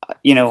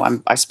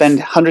 I spend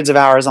hundreds of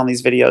hours on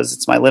these videos.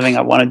 It's my living.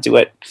 I want to do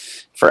it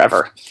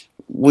forever.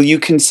 Will you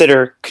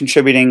consider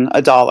contributing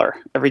 $1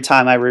 every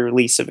time I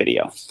release a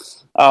video?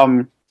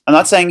 I'm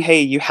not saying,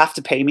 hey, you have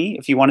to pay me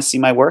if you want to see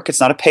my work.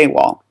 It's not a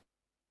paywall.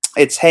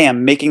 It's, hey,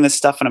 I'm making this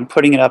stuff and I'm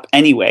putting it up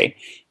anyway.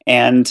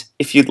 And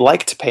if you'd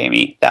like to pay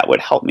me, that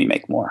would help me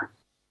make more.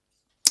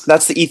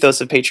 That's the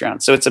ethos of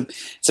Patreon. So it's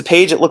a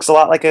page that looks a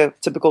lot like a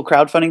typical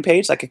crowdfunding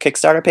page, like a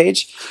Kickstarter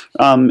page,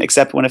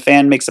 except when a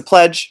fan makes a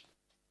pledge,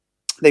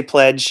 they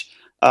pledge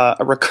a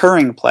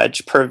recurring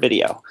pledge per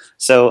video.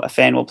 So a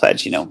fan will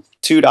pledge,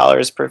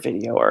 $2 per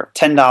video or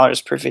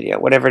 $10 per video,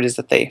 whatever it is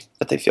that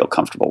they feel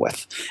comfortable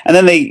with. And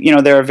then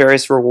there are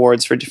various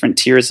rewards for different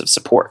tiers of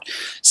support.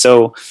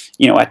 So,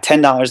 at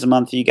 $10 a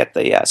month, you get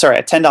at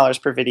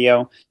 $10 per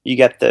video, you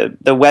get the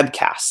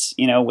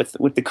webcast,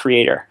 with the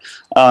creator.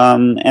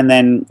 And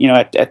then,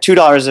 at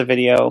 $2 a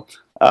video,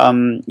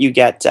 you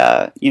get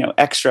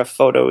extra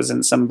photos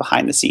and some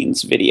behind the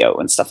scenes video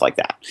and stuff like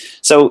that.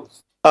 So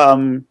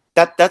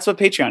that's what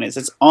Patreon is.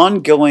 It's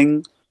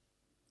ongoing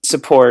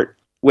support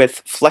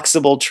with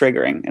flexible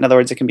triggering. In other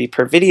words, it can be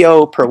per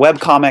video, per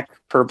webcomic,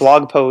 per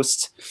blog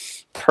post,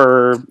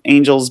 per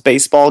Angels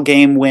baseball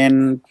game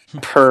win,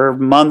 per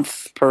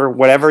month, per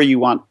whatever you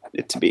want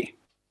it to be.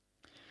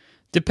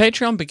 Did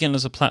Patreon begin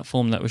as a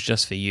platform that was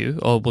just for you,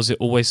 or was it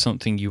always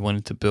something you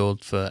wanted to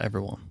build for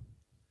everyone?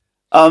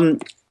 The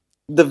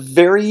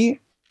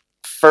very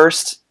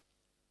first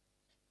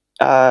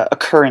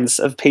occurrence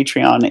of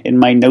Patreon in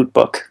my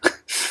notebook,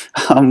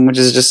 which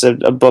is just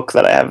a book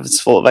that I have.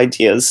 It's full of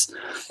ideas.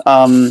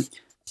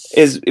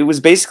 It was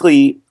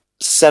basically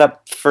set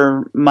up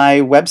for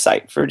my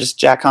website, for just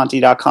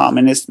jackconte.com.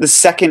 And it's the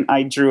second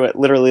I drew it,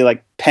 literally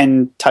like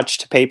pen touch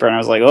to paper, and I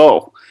was like,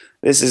 oh,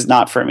 this is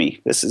not for me.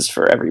 This is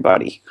for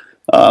everybody.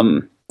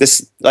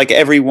 This, like,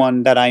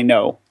 everyone that I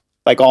know,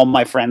 like all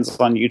my friends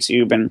on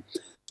YouTube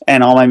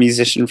and all my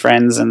musician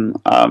friends and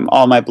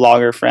all my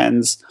blogger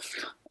friends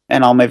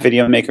and all my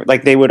video maker,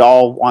 like, they would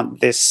all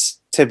want this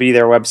to be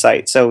their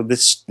website. So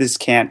this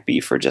can't be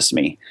for just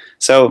me.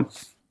 So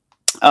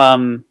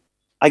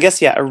I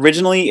guess, yeah,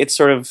 originally it's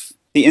sort of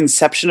the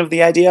inception of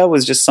the idea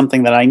was just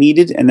something that I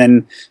needed. And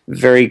then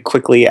very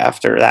quickly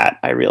after that,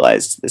 I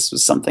realized this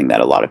was something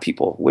that a lot of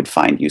people would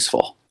find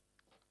useful.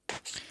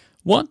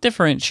 What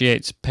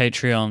differentiates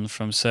Patreon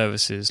from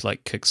services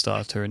like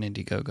Kickstarter and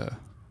Indiegogo?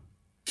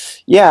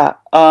 Yeah.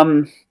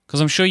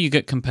 Because I'm sure you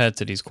get compared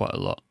to these quite a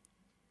lot.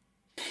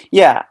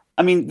 Yeah.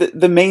 I mean,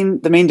 the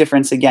main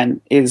difference,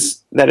 again,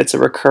 is that it's a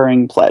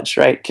recurring pledge,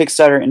 right?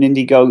 Kickstarter and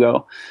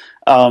Indiegogo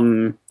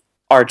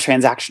are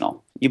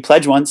transactional. You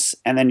pledge once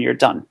and then you're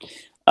done.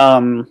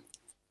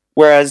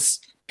 Whereas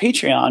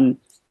Patreon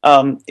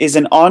is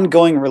an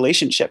ongoing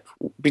relationship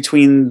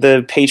between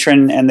the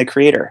patron and the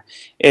creator.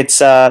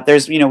 It's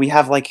we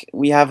have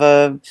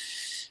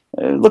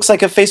looks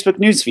like a Facebook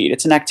news feed.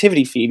 It's an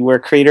activity feed where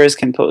creators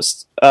can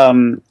post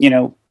behind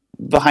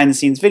the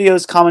scenes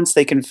videos, comments.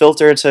 They can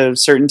filter to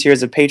certain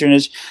tiers of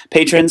patronage.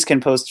 Patrons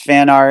can post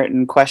fan art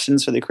and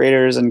questions for the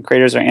creators, and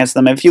creators are answer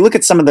them. And if you look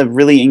at some of the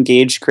really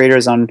engaged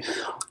creators on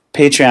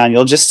Patreon,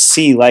 you'll just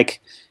see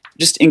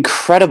just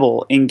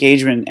incredible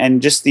engagement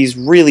and just these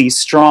really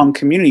strong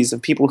communities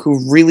of people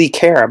who really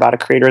care about a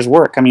creator's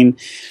work. I mean,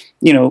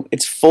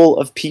 it's full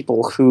of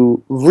people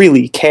who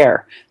really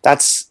care.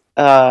 That's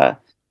I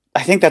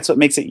think that's what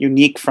makes it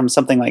unique from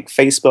something like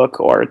Facebook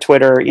or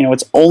Twitter.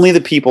 It's only the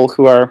people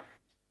who are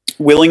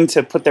willing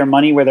to put their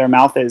money where their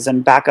mouth is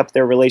and back up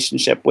their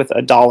relationship with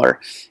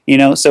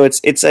 $1. So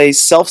it's a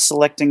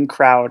self-selecting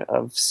crowd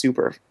of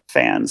super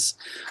fans.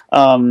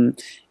 And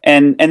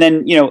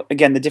then,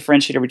 again, the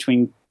differentiator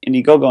between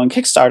Indiegogo and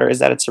Kickstarter is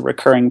that it's a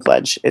recurring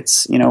pledge.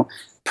 It's,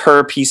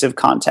 per piece of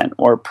content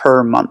or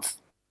per month.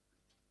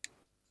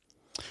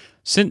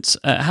 Since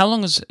how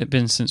long has it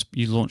been since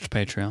you launched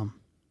Patreon?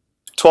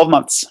 12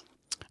 months.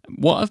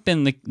 What have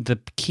been the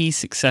key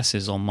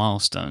successes or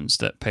milestones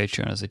that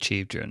Patreon has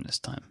achieved during this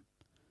time?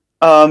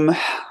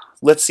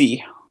 Let's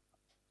see.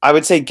 I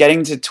would say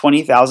getting to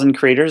 20,000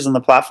 creators on the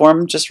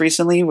platform just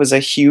recently was a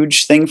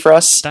huge thing for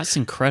us. That's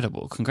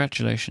incredible.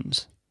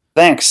 Congratulations.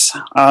 Thanks.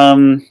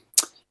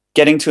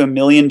 Getting to $1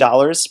 million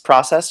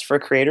processed for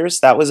creators,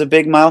 that was a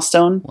big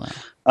milestone. Wow.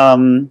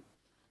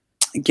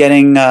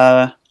 Getting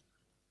to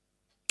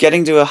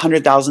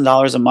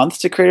 $100,000 a month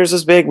to creators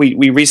was big.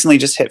 We recently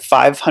just hit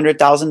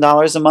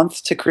 $500,000 a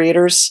month to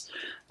creators.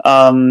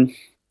 And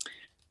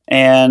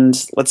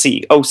let's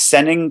see.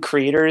 Sending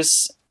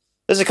creators.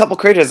 There's a couple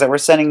creators that we're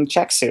sending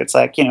checks to. It's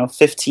like,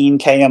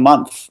 $15K a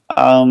month.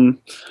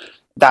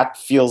 That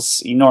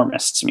feels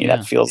enormous to me. Yeah.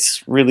 That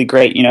feels really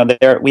great.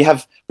 We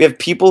have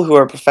people who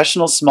are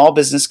professional small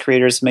business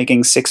creators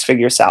making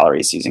 6-figure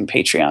salaries using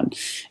Patreon.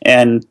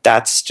 And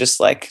that's just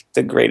like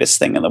the greatest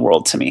thing in the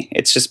world to me.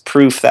 It's just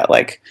proof that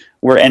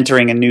we're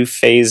entering a new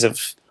phase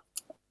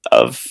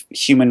of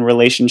human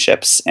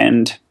relationships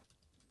and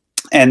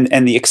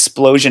the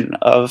explosion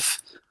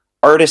of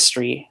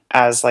artistry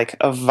as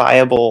a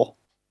viable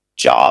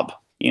job.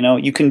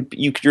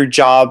 Your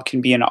job can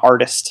be an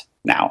artist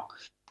now.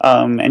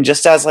 And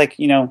just as a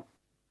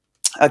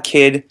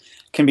kid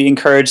can be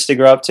encouraged to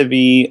grow up to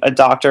be a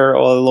doctor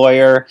or a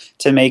lawyer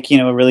to make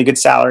a really good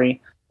salary,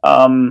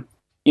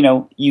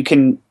 you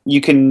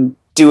can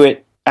do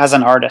it as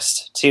an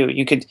artist too.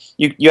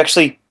 You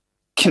actually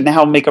can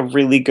now make a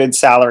really good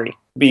salary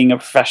being a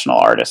professional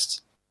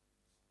artist.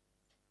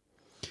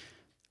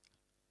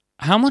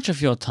 How much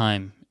of your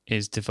time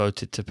is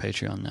devoted to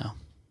Patreon now?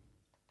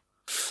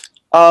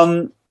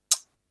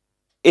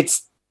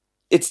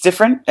 It's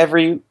different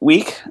every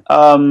week,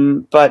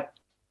 but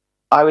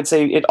I would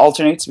say it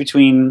alternates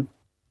between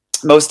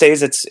most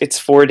days it's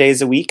 4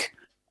 days a week.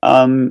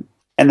 And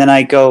then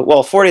I go,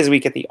 well, 4 days a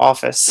week at the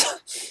office,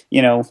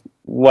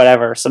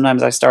 whatever.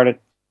 Sometimes I start at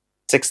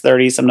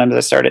 6:30, sometimes I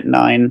start at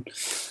 9.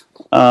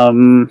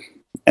 And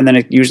then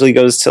it usually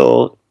goes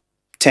till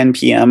 10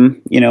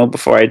 p.m.,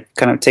 before I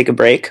kind of take a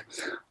break.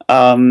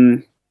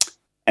 And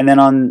then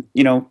on,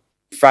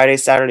 Friday,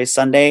 Saturday,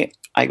 Sunday,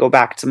 I go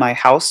back to my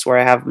house where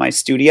I have my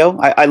studio.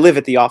 I live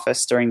at the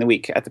office during the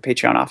week at the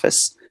Patreon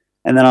office.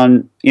 And then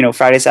on,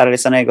 Friday, Saturday,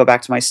 Sunday, I go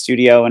back to my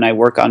studio and I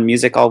work on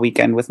music all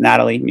weekend with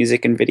Natalie,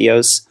 music and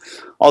videos.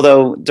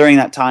 Although during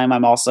that time,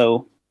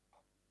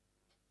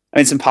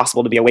 it's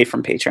impossible to be away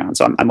from Patreon.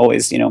 So I'm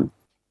always,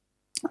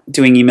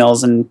 doing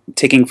emails and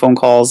taking phone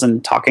calls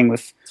and talking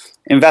with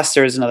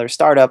investors and other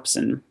startups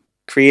and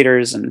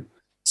creators. And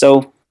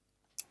so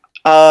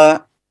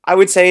I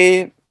would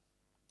say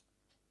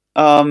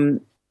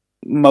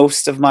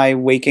most of my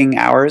waking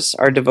hours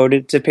are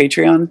devoted to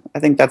Patreon. I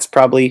think that's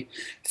probably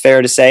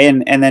fair to say.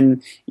 And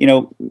then,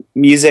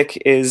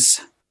 music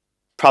is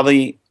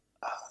probably,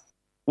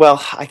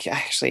 how do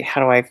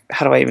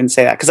I even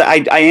say that? Because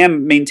I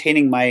am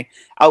maintaining my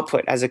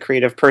output as a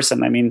creative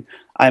person. I mean,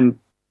 I'm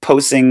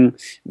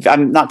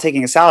not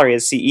taking a salary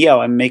as CEO.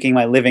 I'm making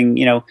my living,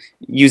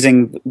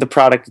 using the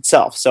product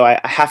itself. So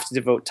I have to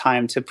devote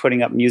time to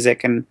putting up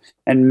music and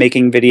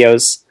making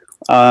videos.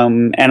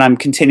 And I'm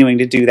continuing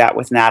to do that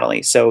with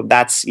Natalie. So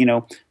that's,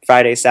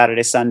 Friday,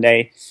 Saturday,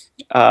 Sunday,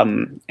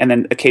 and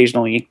then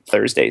occasionally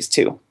Thursdays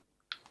too.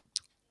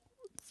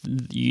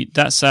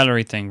 That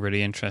salary thing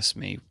really interests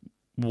me.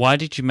 Why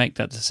did you make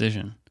that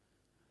decision?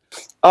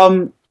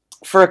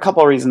 For a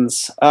couple of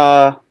reasons.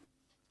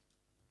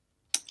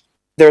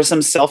 There are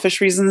some selfish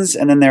reasons,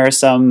 and then there are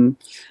some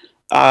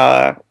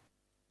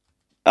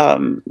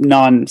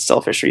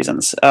non-selfish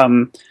reasons.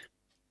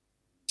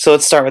 So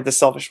let's start with the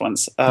selfish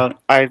ones.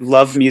 I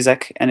love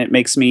music, and it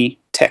makes me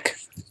tick.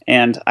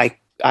 And I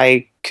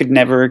could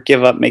never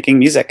give up making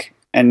music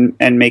and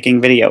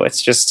making video.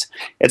 It's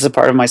a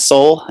part of my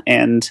soul,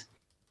 and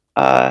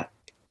I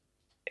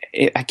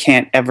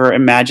can't ever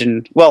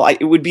imagine. Well,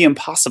 it would be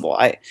impossible.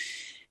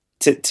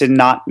 To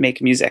not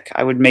make music.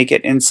 I would make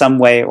it in some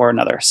way or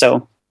another.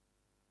 So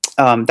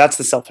that's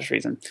the selfish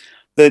reason.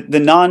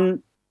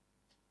 The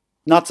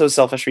not so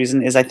selfish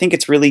reason is I think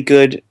it's really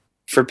good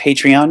for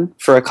Patreon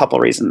for a couple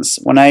reasons.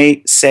 When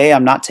I say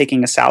I'm not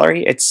taking a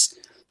salary, it's,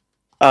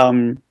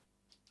 when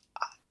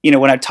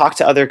I talk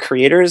to other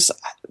creators,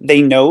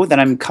 they know that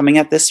I'm coming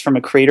at this from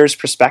a creator's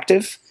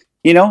perspective,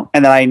 and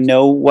that I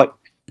know what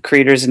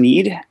creators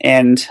need,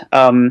 and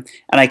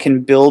I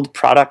can build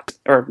product,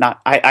 or not.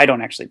 I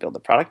don't actually build the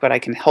product, but I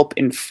can help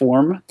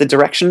inform the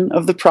direction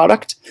of the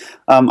product.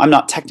 I'm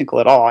not technical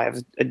at all. I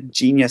have a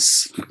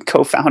genius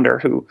co-founder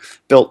who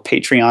built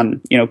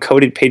Patreon,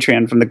 coded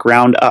Patreon from the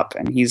ground up,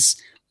 and he's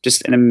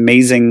just an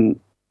amazing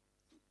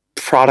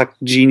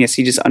product genius.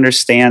 He just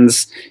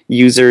understands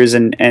users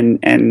and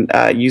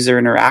user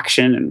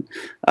interaction,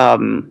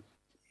 and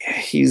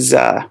he's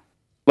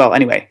well,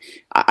 anyway,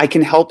 I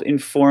can help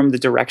inform the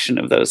direction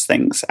of those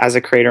things as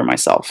a creator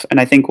myself. And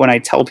I think when I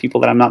tell people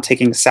that I'm not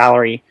taking a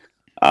salary,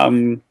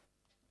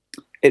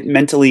 it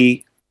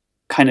mentally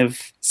kind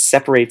of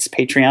separates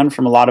Patreon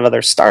from a lot of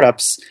other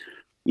startups.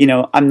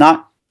 We're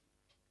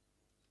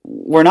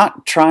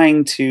not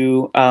trying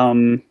to,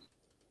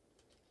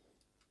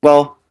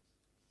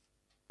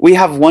 we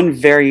have one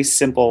very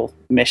simple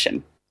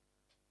mission: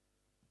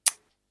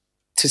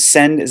 to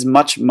send as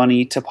much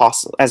money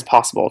as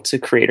possible to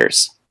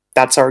creators.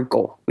 That's our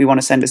goal. We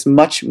want to send as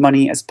much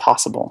money as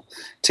possible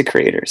to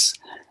creators.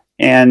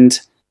 And,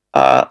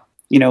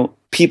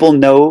 people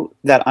know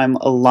that I'm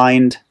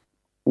aligned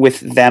with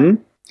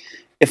them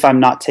if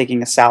I'm not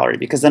taking a salary,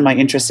 because then my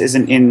interest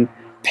isn't in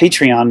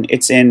Patreon.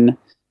 It's in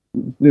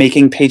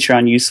making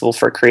Patreon useful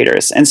for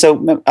creators. And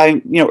so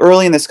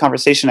early in this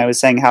conversation, I was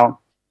saying how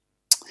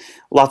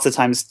lots of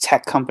times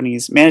tech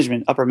companies,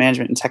 upper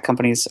management in tech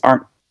companies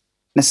aren't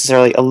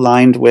necessarily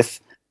aligned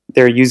with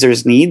their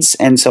users' needs.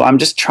 And so I'm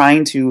just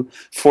trying to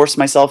force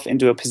myself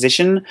into a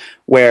position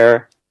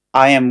where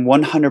I am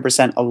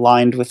 100%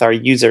 aligned with our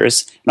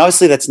users. And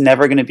obviously that's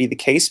never going to be the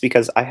case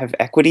because I have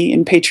equity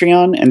in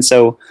Patreon. And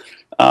so,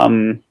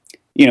 the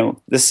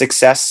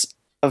success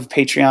of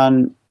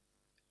Patreon,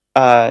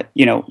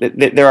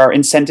 there are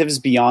incentives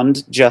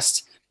beyond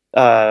just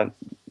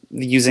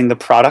using the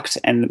product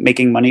and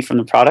making money from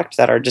the product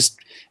that are just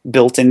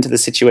built into the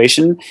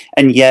situation.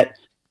 And yet,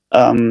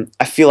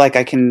 I feel like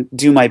I can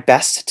do my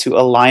best to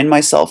align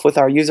myself with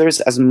our users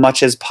as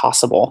much as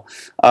possible.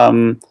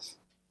 Does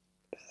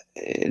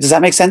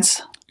that make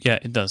sense? Yeah,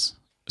 it does.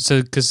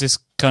 So, because this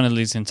kind of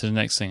leads into the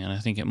next thing, and I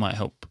think it might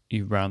help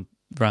you round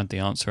the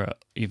answer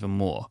out even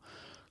more.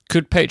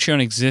 Could Patreon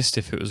exist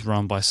if it was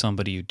run by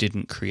somebody you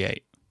didn't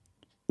create?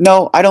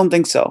 No, I don't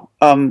think so.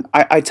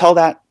 I tell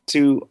that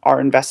to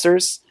our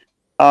investors,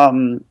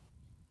 and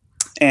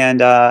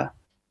they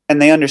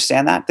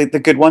understand that. The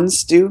good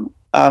ones do.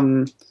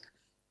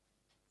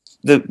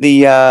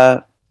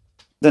 The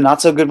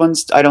not so good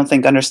ones, I don't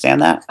think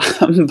understand that.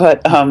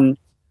 But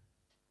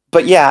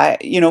but yeah,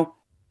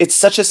 it's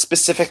such a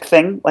specific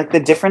thing. Like the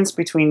difference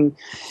between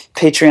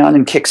Patreon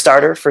and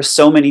Kickstarter for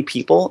so many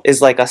people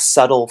is like a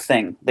subtle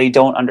thing. They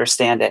don't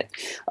understand it.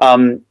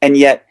 And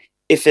yet,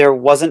 if there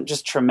wasn't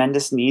just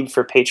tremendous need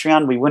for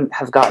Patreon, we wouldn't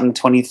have gotten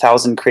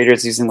 20,000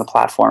 creators using the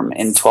platform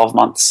in 12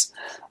 months.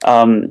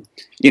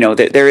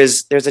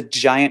 There's a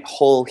giant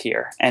hole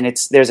here, and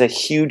there's a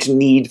huge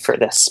need for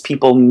this.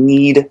 People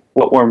need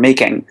what we're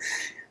making.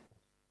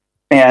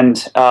 And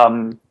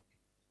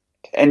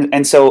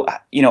so,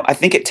 I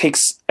think it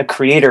takes a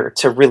creator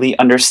to really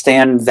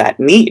understand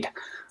that need.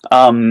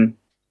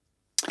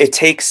 It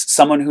takes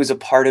someone who's a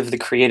part of the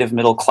creative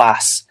middle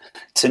class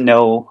to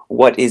know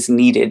what is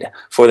needed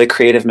for the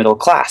creative middle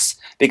class,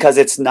 because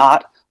it's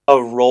not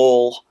a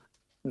role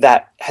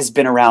that has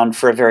been around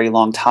for a very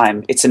long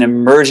time. It's an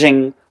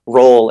emerging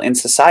role in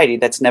society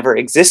that's never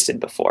existed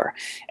before.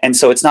 And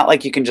so it's not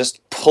like you can just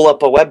pull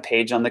up a web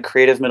page on the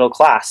creative middle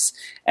class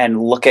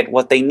and look at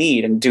what they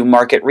need and do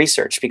market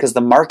research, because the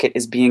market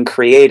is being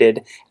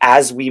created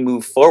as we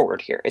move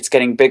forward here. It's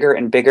getting bigger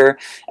and bigger,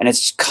 and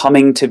it's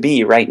coming to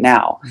be right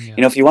now. Yeah.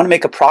 If you want to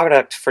make a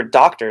product for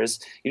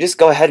doctors, you just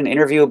go ahead and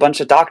interview a bunch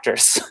of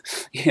doctors.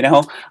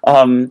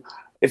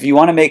 If you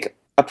want to make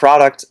a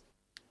product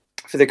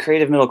for the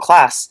creative middle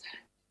class,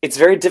 it's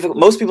very difficult.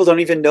 Most people don't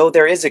even know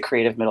there is a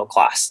creative middle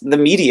class. The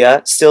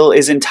media still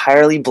is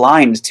entirely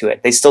blind to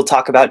it. They still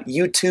talk about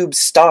YouTube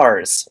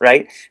stars,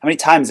 right? How many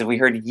times have we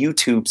heard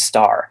YouTube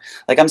star?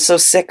 Like, I'm so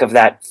sick of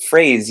that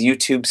phrase,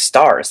 YouTube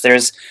stars.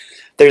 There's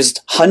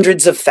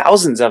hundreds of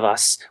thousands of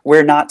us.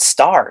 We're not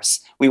stars.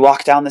 We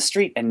walk down the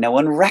street and no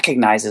one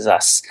recognizes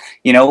us.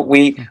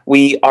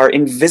 We are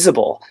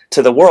invisible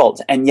to the world,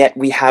 and yet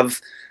we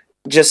have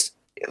just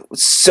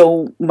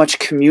so much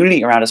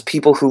community around us,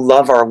 people who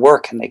love our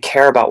work and they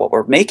care about what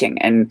we're making,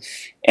 and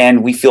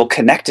we feel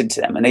connected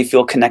to them and they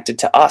feel connected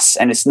to us.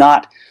 And it's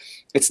not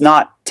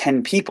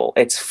 10 people,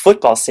 it's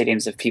football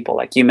stadiums of people,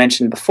 like you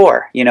mentioned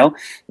before.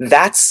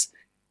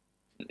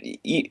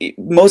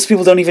 Most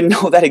people don't even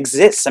know that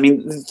exists. I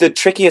mean, the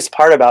trickiest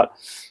part about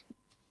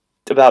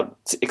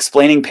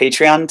explaining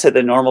Patreon to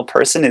the normal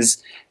person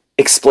is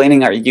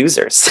explaining our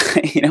users.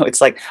 It's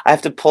like I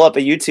have to pull up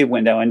a YouTube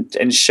window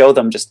and show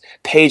them just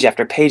page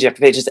after page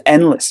after page, just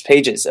endless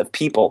pages of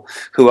people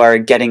who are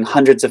getting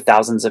hundreds of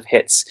thousands of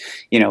hits,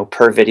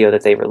 per video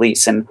that they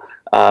release, and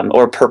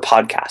or per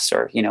podcast,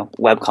 or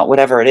web content,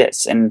 whatever it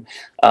is. And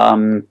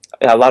a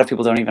lot of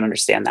people don't even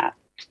understand that.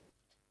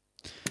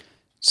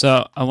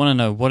 So I want to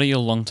know, what are your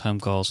long-term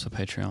goals for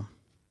Patreon?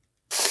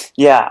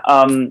 Yeah.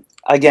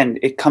 Again,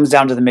 it comes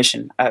down to the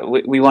mission.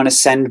 We want to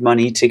send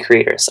money to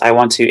creators. I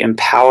want to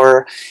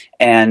empower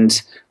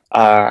and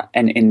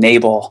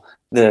enable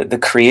the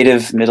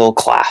creative middle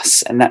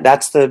class, and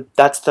that's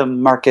the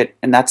market,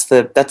 and that's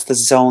the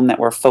zone that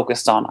we're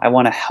focused on. I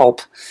want to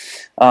help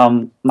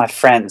my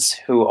friends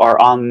who are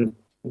on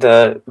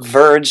the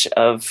verge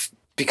of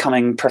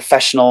becoming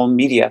professional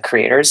media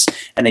creators,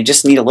 and they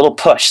just need a little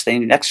push. They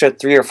need an extra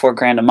 $3 or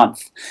 $4 a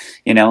month,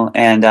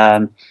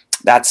 and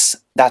that's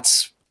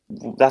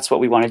what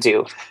we want to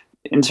do.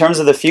 In terms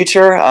of the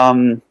future,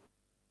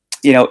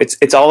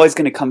 it's always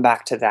going to come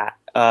back to that.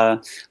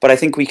 But I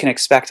think we can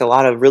expect a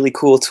lot of really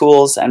cool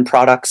tools and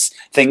products,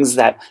 things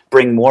that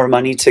bring more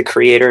money to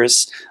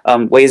creators,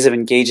 ways of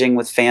engaging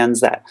with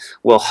fans that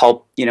will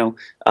help,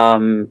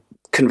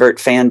 convert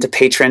fan to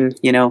patron,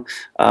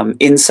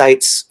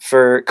 insights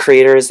for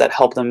creators that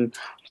help them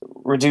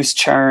reduce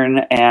churn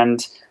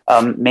and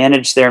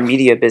manage their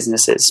media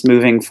businesses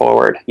moving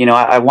forward.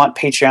 I want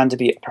Patreon to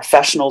be a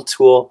professional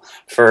tool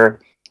for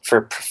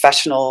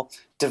professional,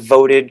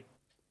 devoted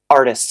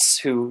artists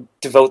who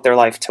devote their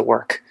life to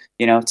work,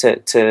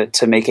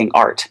 to making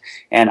art.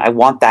 And I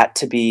want that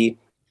to be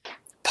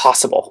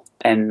possible,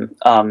 and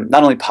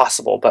not only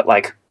possible, but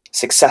like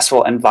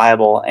successful and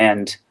viable,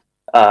 and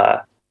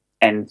a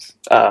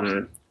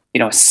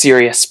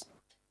serious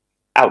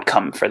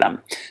outcome for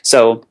them.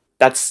 So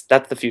that's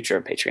the future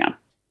of Patreon.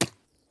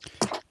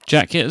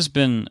 Jack, it has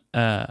been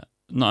not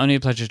only a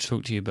pleasure to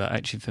talk to you, but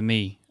actually for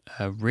me,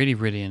 really,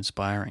 really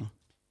inspiring.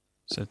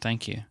 So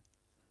thank you.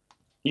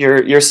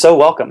 You're so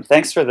welcome.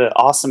 Thanks for the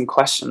awesome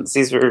questions.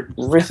 These were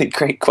really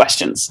great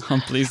questions.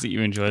 I'm pleased that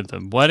you enjoyed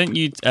them. Why don't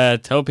you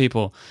tell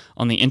people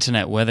on the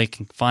internet where they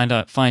can find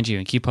you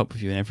and keep up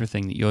with you and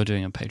everything that you're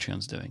doing and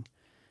Patreon's doing?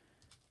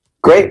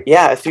 Great.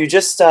 Yeah, if you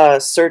just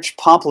search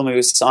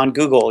Pomplamoose on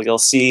Google, you'll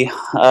see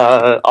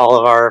all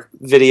of our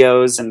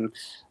videos, and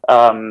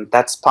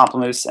that's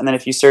Pomplamoose. And then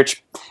if you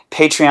search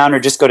Patreon, or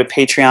just go to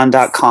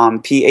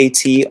patreon.com,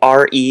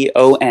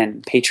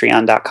 Patreon,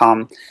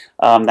 patreon.com,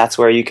 that's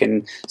where you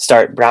can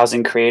start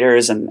browsing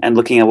creators and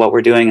looking at what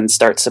we're doing, and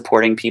start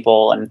supporting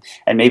people, and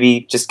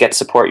maybe just get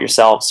support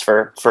yourselves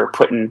for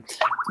putting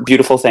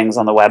beautiful things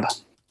on the web.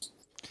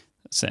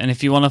 So, and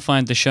if you want to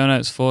find the show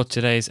notes for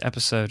today's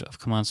episode of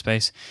Command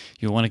Space,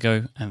 you'll want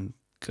to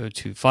go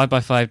to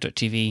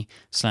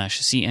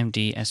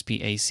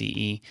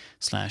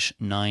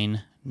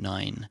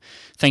 5x5.tv/CMDSPACE/99.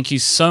 Thank you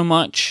so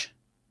much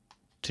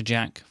to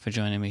Jack for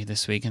joining me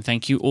this week, and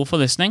thank you all for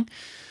listening.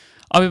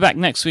 I'll be back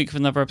next week with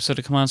another episode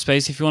of Command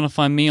Space. If you want to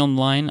find me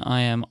online,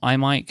 I am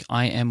imyke,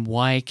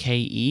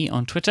 IMYKE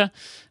on Twitter.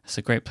 It's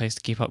a great place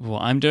to keep up with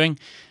what I'm doing.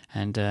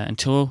 And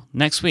until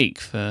next week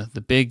for the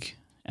big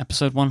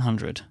episode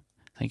 100.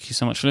 Thank you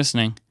so much for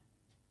listening.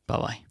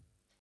 Bye-bye.